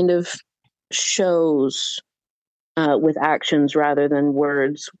it kind of shows with actions rather than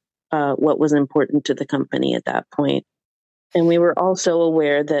words what was important to the company at that point. And we were also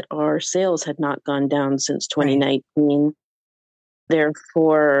aware that our sales had not gone down since 2019. Right.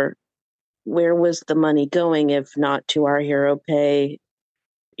 Therefore, where was the money going if not to our hero pay?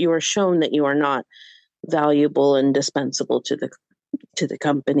 You are shown that you are not valuable and dispensable to the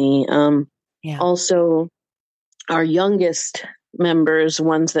company. Also, our youngest members,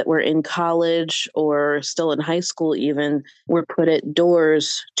 ones that were in college or still in high school even, were put at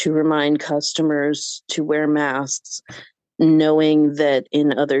doors to remind customers to wear masks, knowing that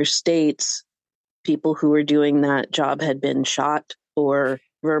in other states, people who were doing that job had been shot or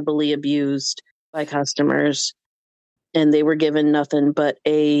verbally abused by customers, and they were given nothing but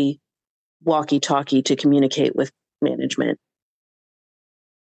a walkie-talkie to communicate with management.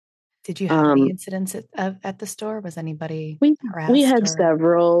 Did you have any incidents at the store? Was anybody harassed? We had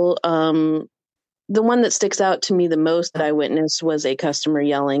several. The one that sticks out to me the most that I witnessed was a customer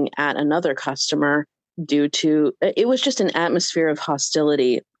yelling at another customer due to, it was just an atmosphere of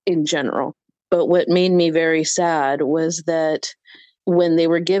hostility in general. But what made me very sad was that when they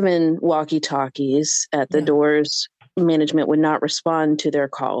were given walkie-talkies at the doors, management would not respond to their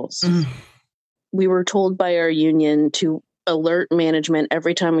calls. We were told by our union to alert management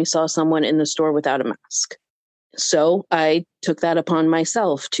every time we saw someone in the store without a mask. So I took that upon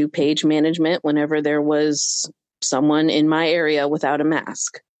myself to page management whenever there was someone in my area without a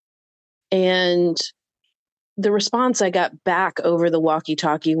mask. And the response I got back over the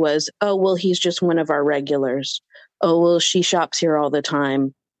walkie-talkie was, oh, well, he's just one of our regulars. Oh, well, she shops here all the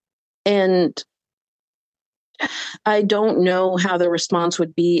time. And I don't know how the response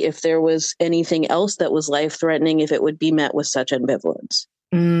would be if there was anything else that was life-threatening, if it would be met with such ambivalence.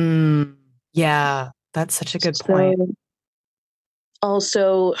 Yeah, that's such a good point.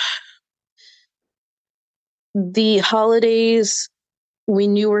 Also, the holidays we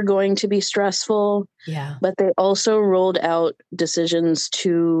knew were going to be stressful, but they also rolled out decisions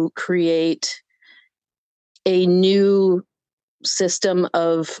to create a new system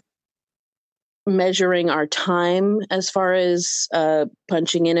of measuring our time as far as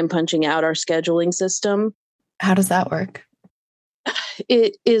punching in and punching out our scheduling system. How does that work?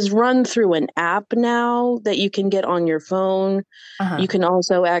 It is run through an app now that you can get on your phone. You can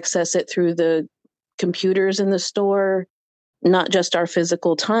also access it through the computers in the store, not just our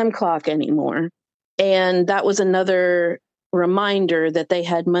physical time clock anymore. And that was another reminder that they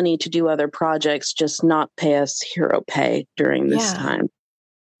had money to do other projects, just not pay us hero pay during this time.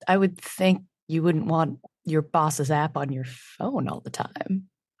 I would think you wouldn't want your boss's app on your phone all the time.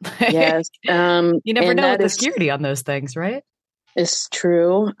 Yes. You never know with the security on those things, right? It's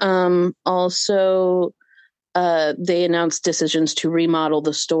true. Also, they announced decisions to remodel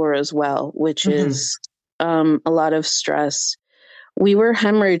the store as well, which is a lot of stress. We were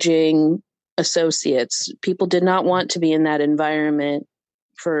hemorrhaging associates. People did not want to be in that environment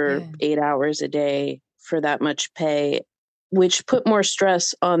for 8 hours a day for that much pay, which put more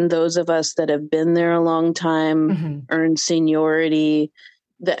stress on those of us that have been there a long time, earned seniority.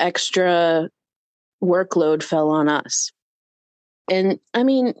 The extra workload fell on us. And I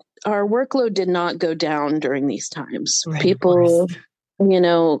mean, our workload did not go down during these times. Right, people,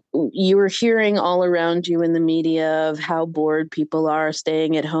 you were hearing all around you in the media of how bored people are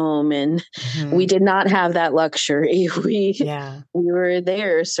staying at home. And we did not have that luxury. We were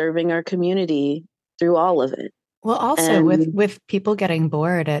there serving our community through all of it. Well, also with people getting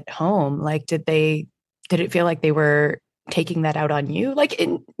bored at home, like, did it feel like they were taking that out on you? Like,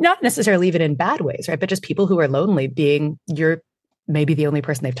 not necessarily even in bad ways, right? But just people who are lonely being maybe the only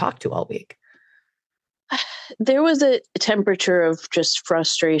person they've talked to all week. There was a temperature of just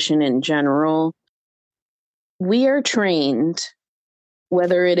frustration in general. We are trained,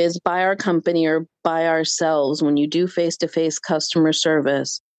 whether it is by our company or by ourselves, when you do face-to-face customer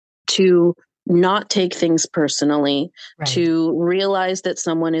service, to not take things personally, to realize that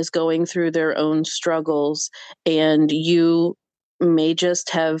someone is going through their own struggles and you may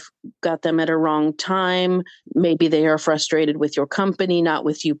just have got them at a wrong time. Maybe they are frustrated with your company, not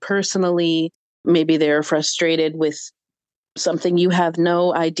with you personally. Maybe they are frustrated with something you have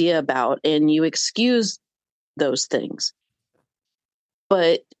no idea about, and you excuse those things.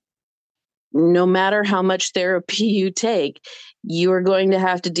 But no matter how much therapy you take, you are going to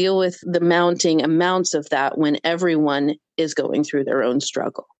have to deal with the mounting amounts of that when everyone is going through their own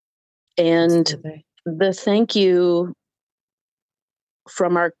struggle. And the thank you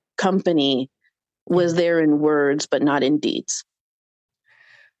from our company was there in words, but not in deeds.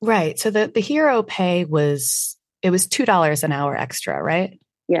 Right. So the hero pay was it was $2 an hour extra, right?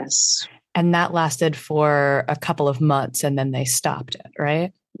 Yes. And that lasted for a couple of months and then they stopped it,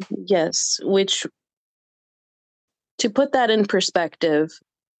 right? Yes. Which, to put that in perspective,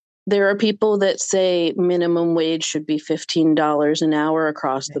 there are people that say minimum wage should be $15 an hour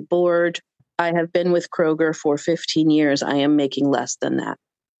across the board. I have been with Kroger for 15 years. I am making less than that.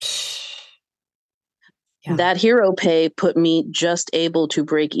 Yeah. That hero pay put me just able to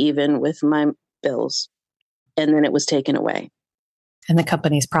break even with my bills. And then it was taken away. And the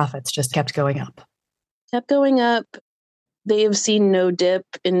company's profits just kept going up. Kept going up. They have seen no dip.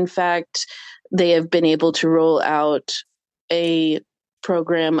 In fact, they have been able to roll out a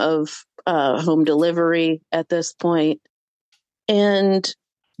program of home delivery at this point. And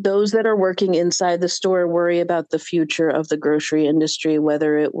those that are working inside the store worry about the future of the grocery industry,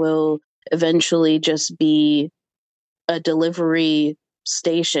 whether it will eventually just be a delivery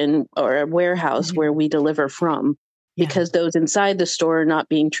station or a warehouse where we deliver from, because those inside the store are not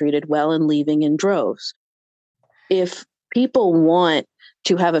being treated well and leaving in droves. If people want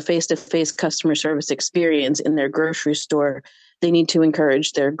to have a face-to-face customer service experience in their grocery store, they need to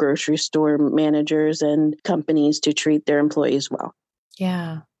encourage their grocery store managers and companies to treat their employees well.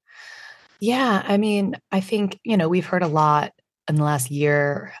 Yeah. Yeah. I mean, I think, we've heard a lot in the last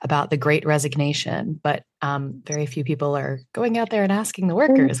year about the Great Resignation, but very few people are going out there and asking the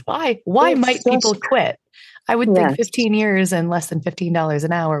workers, why might people quit? I would think 15 years and less than $15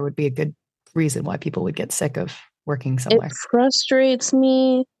 an hour would be a good reason why people would get sick of working somewhere. It frustrates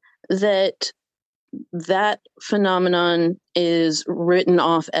me that phenomenon is written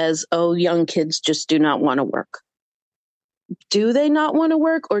off as, oh, young kids just do not want to work. Do they not want to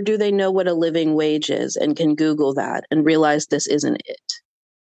work, or do they know what a living wage is and can Google that and realize this isn't it?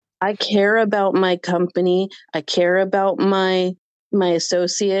 I care about my company. I care about my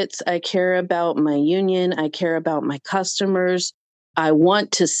associates. I care about my union. I care about my customers. I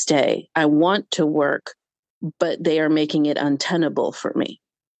want to stay. I want to work, but they are making it untenable for me.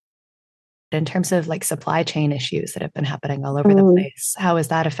 In terms of supply chain issues that have been happening all over the place, how has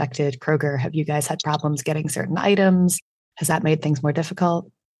that affected Kroger? Have you guys had problems getting certain items? Has that made things more difficult?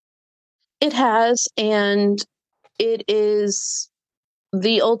 It has, and it is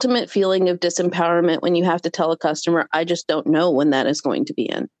the ultimate feeling of disempowerment when you have to tell a customer, I just don't know when that is going to be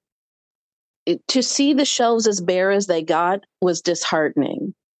in. To see the shelves as bare as they got was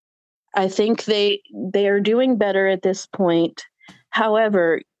disheartening. I think they are doing better at this point.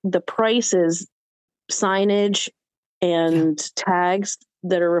 However, the prices, signage, and tags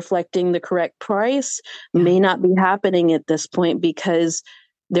that are reflecting the correct price may not be happening at this point because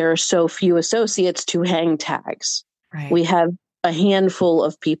there are so few associates to hang tags. Right. We have a handful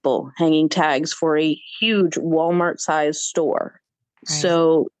of people hanging tags for a huge Walmart-sized store. Right.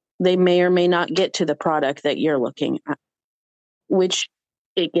 So they may or may not get to the product that you're looking at, which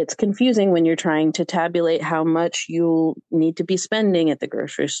it gets confusing when you're trying to tabulate how much you'll need to be spending at the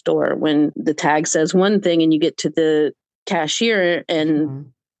grocery store when the tag says one thing and you get to the cashier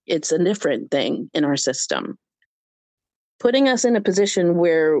and it's a different thing in our system. Putting us in a position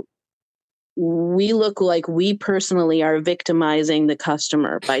where we look like we personally are victimizing the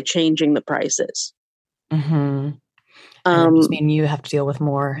customer by changing the prices. And that just mean you have to deal with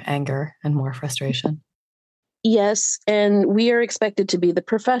more anger and more frustration. Yes, and we are expected to be the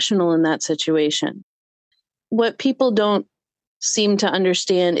professional in that situation. What people don't seem to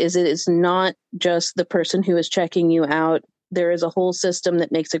understand is it is not just the person who is checking you out. There is a whole system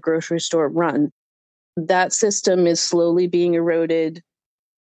that makes a grocery store run. That system is slowly being eroded,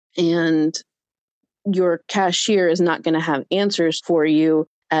 and your cashier is not going to have answers for you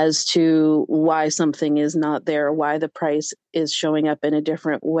as to why something is not there, why the price is showing up in a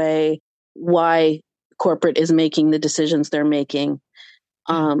different way, why corporate is making the decisions they're making.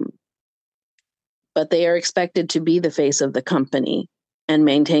 But they are expected to be the face of the company and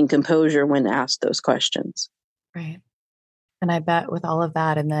maintain composure when asked those questions. Right. And I bet with all of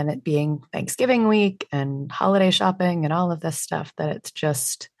that, and then it being Thanksgiving week and holiday shopping and all of this stuff, that it's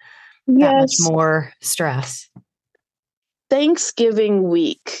just that much more stress. Thanksgiving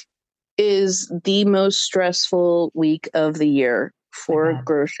week is the most stressful week of the year for a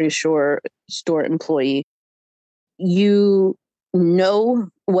grocery store employee. You know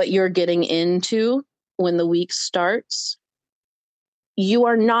what you're getting into when the week starts. We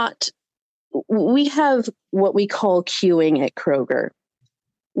have what we call queuing at Kroger,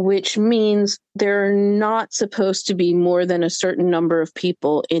 which means there are not supposed to be more than a certain number of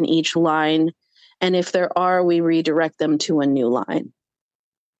people in each line. And if there are, we redirect them to a new line.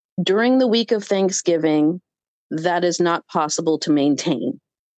 During the week of Thanksgiving, that is not possible to maintain.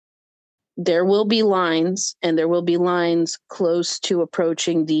 there will be lines, and there will be lines close to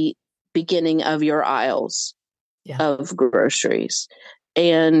approaching the beginning of your aisles of groceries.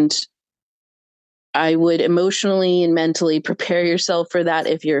 And I would emotionally and mentally prepare yourself for that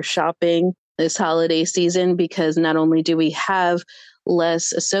if you're shopping this holiday season, because not only do we have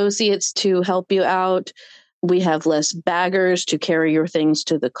less associates to help you out, we have less baggers to carry your things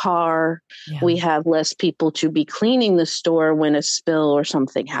to the car. Yeah. We have less people to be cleaning the store when a spill or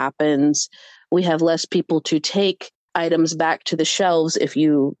something happens. We have less people to take items back to the shelves if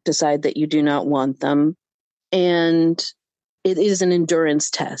you decide that you do not want them. And it is an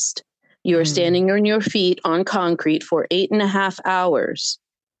endurance test. You are standing on your feet on concrete for 8.5 hours,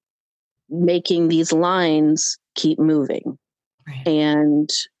 making these lines keep moving. Right. And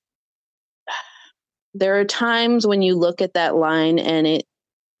there are times when you look at that line and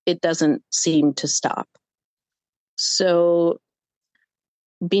it doesn't seem to stop. So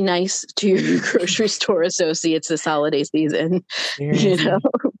be nice to your grocery store associates this holiday season.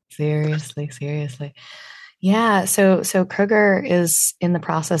 Seriously. Yeah. So Kroger is in the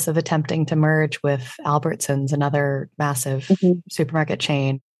process of attempting to merge with Albertsons, another massive supermarket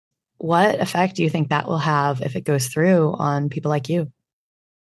chain. What effect do you think that will have if it goes through on people like you?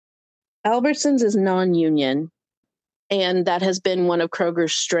 Albertsons is non-union, and that has been one of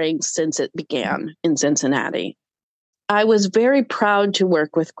Kroger's strengths since it began in Cincinnati. I was very proud to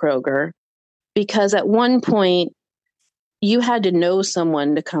work with Kroger because at one point you had to know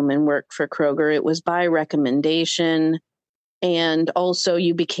someone to come and work for Kroger. It was by recommendation, and also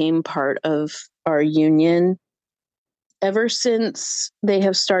you became part of our union. Ever since they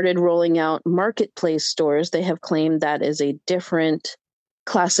have started rolling out marketplace stores, they have claimed that is a different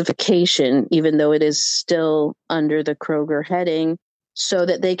classification, even though it is still under the Kroger heading, so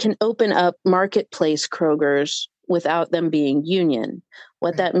that they can open up marketplace Krogers without them being union.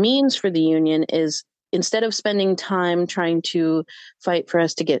 What that means for the union is instead of spending time trying to fight for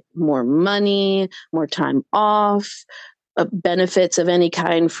us to get more money, more time off, benefits of any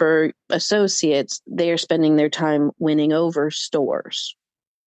kind for associates, they are spending their time winning over stores.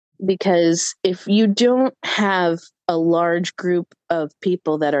 Because if you don't have a large group of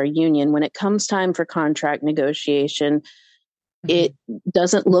people that are union, when it comes time for contract negotiation, it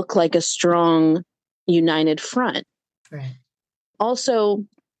doesn't look like a strong, united front. Right. Also,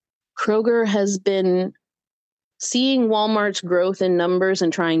 Kroger has been seeing Walmart's growth in numbers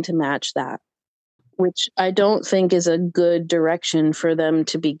and trying to match that, which I don't think is a good direction for them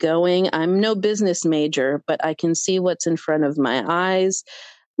to be going. I'm no business major, but I can see what's in front of my eyes.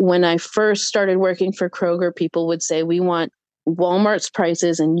 When I first started working for Kroger, people would say, we want Walmart's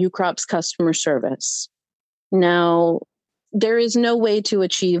prices and UCrop's customer service. Now, there is no way to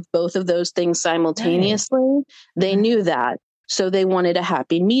achieve both of those things simultaneously. Right. They knew that. So they wanted a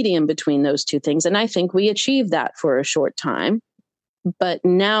happy medium between those two things. And I think we achieved that for a short time. But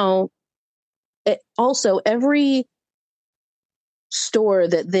now, also, every store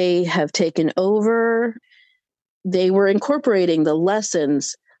that they have taken over, they were incorporating the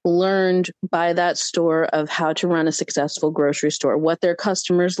lessons learned by that store of how to run a successful grocery store, what their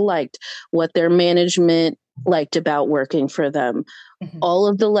customers liked, what their management liked about working for them, all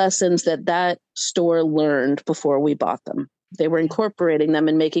of the lessons that store learned before we bought them. They were incorporating them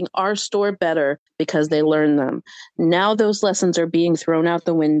and making our store better because they learned them. Now those lessons are being thrown out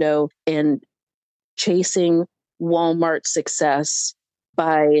the window and chasing Walmart's success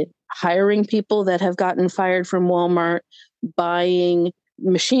by hiring people that have gotten fired from Walmart, buying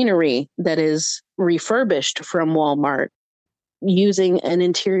machinery that is refurbished from Walmart, using an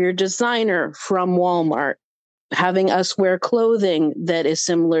interior designer from Walmart, having us wear clothing that is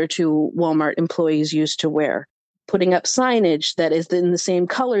similar to Walmart employees used to wear, putting up signage that is in the same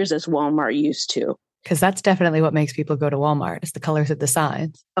colors as Walmart used to. Because that's definitely what makes people go to Walmart, is the colors of the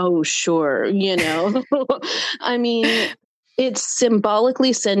signs. Oh, sure. I mean, it's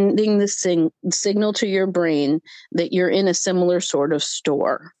symbolically sending the signal to your brain that you're in a similar sort of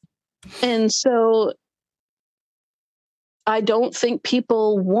store. And so I don't think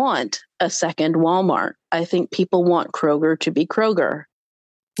people want a second Walmart. I think people want Kroger to be Kroger.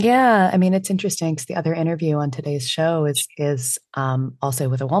 Yeah. I mean, it's interesting because the other interview on today's show is also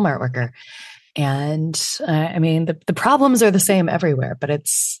with a Walmart worker. And I mean, the problems are the same everywhere, but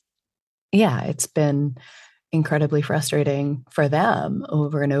it's been incredibly frustrating for them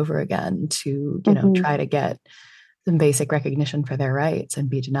over and over again to, try to get some basic recognition for their rights and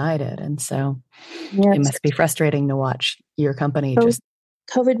be denied it. And so it must be frustrating to watch your company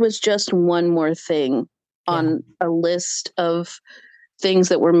COVID was just one more thing on a list of things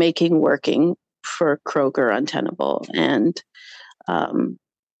that were making working for Kroger untenable. And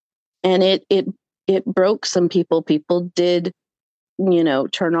And it broke some people. People did,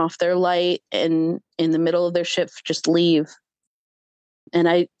 turn off their light and in the middle of their shift just leave. And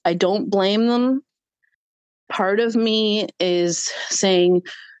I don't blame them. Part of me is saying,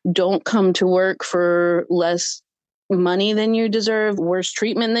 don't come to work for less money than you deserve, worse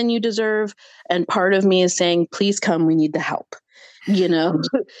treatment than you deserve. And part of me is saying, please come, we need the help, Yeah.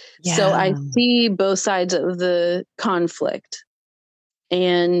 So I see both sides of the conflict.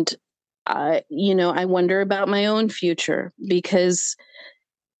 And I wonder about my own future, because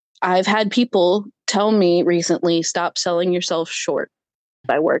I've had people tell me recently, stop selling yourself short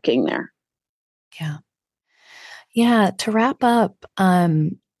by working there. Yeah. Yeah. To wrap up,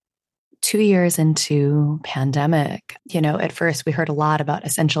 2 years into pandemic, at first we heard a lot about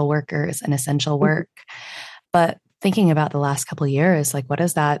essential workers and essential work, but thinking about the last couple of years, like, what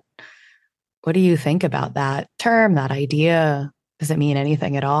do you think about that term, that idea? Does it mean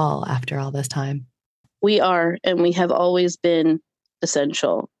anything at all after all this time? We are, and we have always been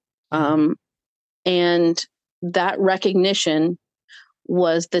essential. And that recognition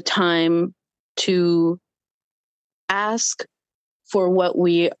was the time to ask for what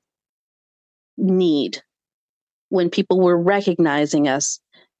we need when people were recognizing us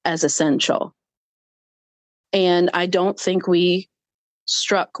as essential. And I don't think we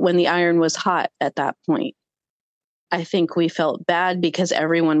struck when the iron was hot at that point. I think we felt bad because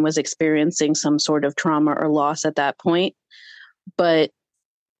everyone was experiencing some sort of trauma or loss at that point. But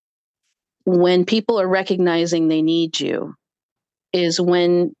when people are recognizing they need you is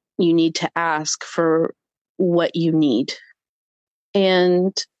when you need to ask for what you need.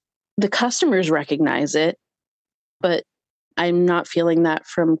 And the customers recognize it, but I'm not feeling that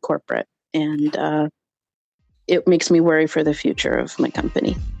from corporate. And it makes me worry for the future of my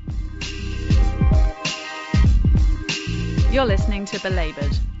company. You're listening to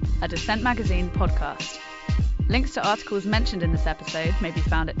Belabored, a Dissent Magazine podcast. Links to articles mentioned in this episode may be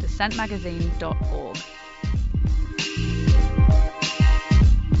found at dissentmagazine.org.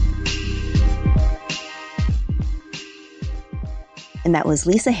 And that was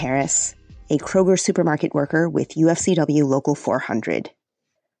Lisa Harris, a Kroger supermarket worker with UFCW Local 400.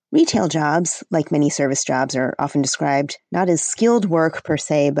 Retail jobs, like many service jobs, are often described not as skilled work per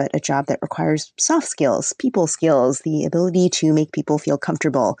se, but a job that requires soft skills, people skills, the ability to make people feel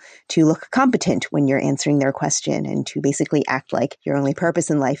comfortable, to look competent when you're answering their question, and to basically act like your only purpose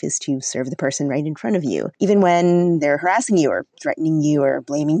in life is to serve the person right in front of you, even when they're harassing you or threatening you or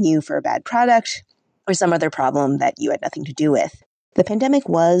blaming you for a bad product or some other problem that you had nothing to do with. The pandemic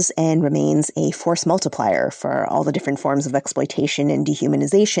was and remains a force multiplier for all the different forms of exploitation and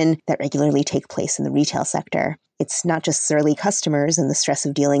dehumanization that regularly take place in the retail sector. It's not just surly customers and the stress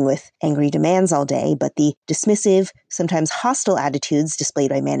of dealing with angry demands all day, but the dismissive, sometimes hostile attitudes displayed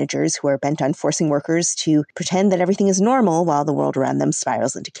by managers who are bent on forcing workers to pretend that everything is normal while the world around them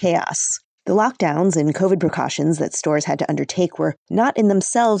spirals into chaos. The lockdowns and COVID precautions that stores had to undertake were not in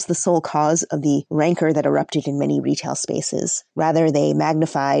themselves the sole cause of the rancor that erupted in many retail spaces. Rather, they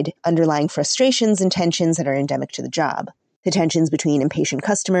magnified underlying frustrations and tensions that are endemic to the job. The tensions between impatient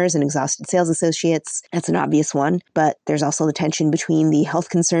customers and exhausted sales associates, that's an obvious one, but there's also the tension between the health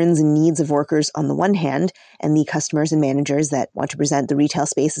concerns and needs of workers on the one hand, and the customers and managers that want to present the retail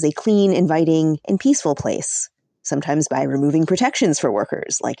space as a clean, inviting, and peaceful place. Sometimes by removing protections for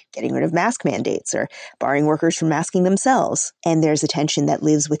workers, like getting rid of mask mandates or barring workers from masking themselves. And there's a tension that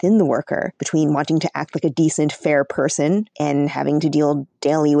lives within the worker between wanting to act like a decent, fair person and having to deal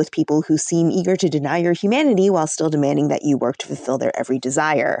daily with people who seem eager to deny your humanity while still demanding that you work to fulfill their every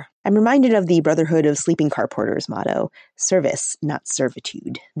desire. I'm reminded of the Brotherhood of Sleeping Car Porters motto, service, not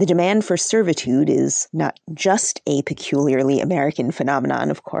servitude. The demand for servitude is not just a peculiarly American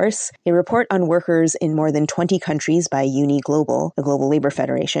phenomenon, of course. A report on workers in more than 20 countries by Uni Global, the Global Labor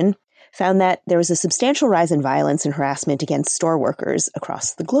Federation, found that there was a substantial rise in violence and harassment against store workers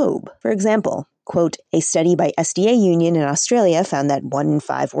across the globe. For example, quote, a study by SDA Union in Australia found that 1 in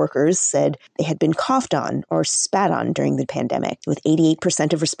 5 workers said they had been coughed on or spat on during the pandemic, with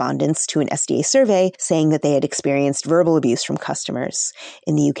 88% of respondents to an SDA survey saying that they had experienced verbal abuse from customers.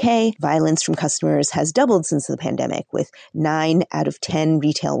 In the UK, violence from customers has doubled since the pandemic, with 9 out of 10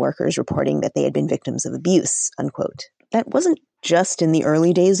 retail workers reporting that they had been victims of abuse, unquote. That wasn't just in the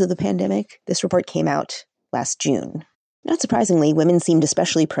early days of the pandemic. This report came out last June. Not surprisingly, women seemed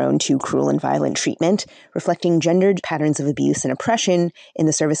especially prone to cruel and violent treatment, reflecting gendered patterns of abuse and oppression in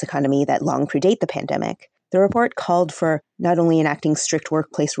the service economy that long predate the pandemic. The report called for not only enacting strict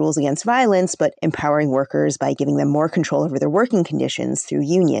workplace rules against violence, but empowering workers by giving them more control over their working conditions through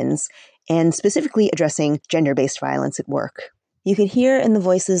unions, and specifically addressing gender-based violence at work. You could hear in the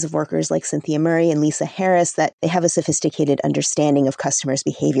voices of workers like Cynthia Murray and Lisa Harris that they have a sophisticated understanding of customers'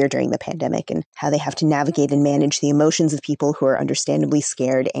 behavior during the pandemic and how they have to navigate and manage the emotions of people who are understandably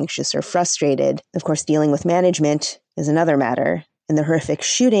scared, anxious, or frustrated. Of course, dealing with management is another matter. And the horrific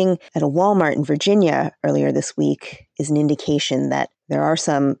shooting at a Walmart in Virginia earlier this week is an indication that there are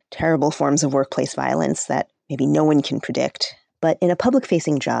some terrible forms of workplace violence that maybe no one can predict. But in a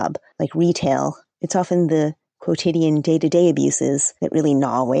public-facing job like retail, it's often the quotidian day-to-day abuses that really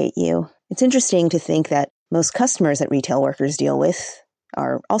gnaw away at you. It's interesting to think that most customers that retail workers deal with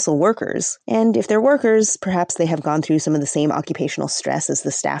are also workers. And if they're workers, perhaps they have gone through some of the same occupational stress as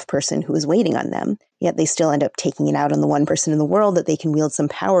the staff person who is waiting on them. Yet they still end up taking it out on the one person in the world that they can wield some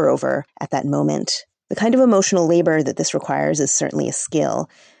power over at that moment. The kind of emotional labor that this requires is certainly a skill,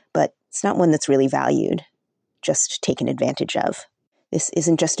 but it's not one that's really valued, just taken advantage of. This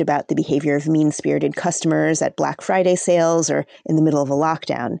isn't just about the behavior of mean-spirited customers at Black Friday sales or in the middle of a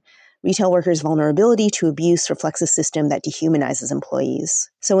lockdown. Retail workers' vulnerability to abuse reflects a system that dehumanizes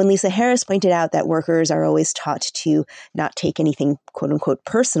employees. So when Lisa Harris pointed out that workers are always taught to not take anything quote-unquote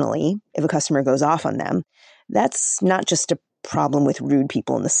personally if a customer goes off on them, that's not just a problem with rude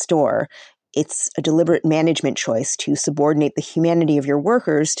people in the store. It's a deliberate management choice to subordinate the humanity of your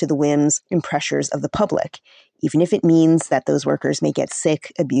workers to the whims and pressures of the public, even if it means that those workers may get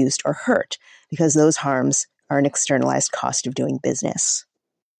sick, abused, or hurt, because those harms are an externalized cost of doing business.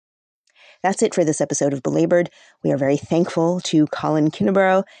 That's it for this episode of Belabored. We are very thankful to Colin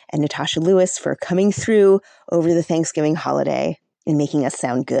Kinneborough and Natasha Lewis for coming through over the Thanksgiving holiday and making us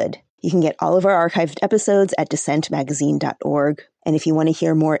sound good. You can get all of our archived episodes at dissentmagazine.org. And if you want to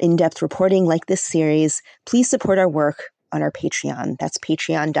hear more in-depth reporting like this series, please support our work on our Patreon. That's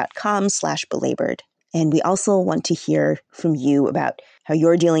patreon.com/belabored. And we also want to hear from you about how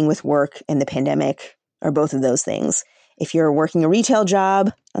you're dealing with work and the pandemic, or both of those things. If you're working a retail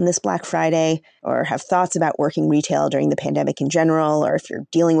job on this Black Friday, or have thoughts about working retail during the pandemic in general, or if you're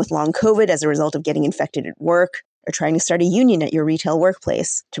dealing with long COVID as a result of getting infected at work, or trying to start a union at your retail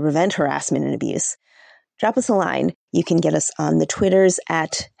workplace to prevent harassment and abuse, drop us a line. You can get us on the Twitters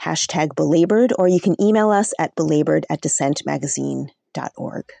at #belabored, or you can email us at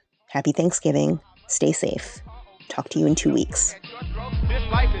belabored@dissentmagazine.org. Happy Thanksgiving. Stay safe. Talk to you in 2 weeks.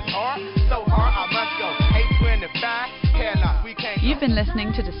 You've been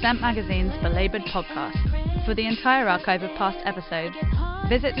listening to Dissent Magazine's Belabored podcast. For the entire archive of past episodes,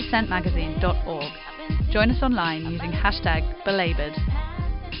 visit dissentmagazine.org. Join us online using #Belabored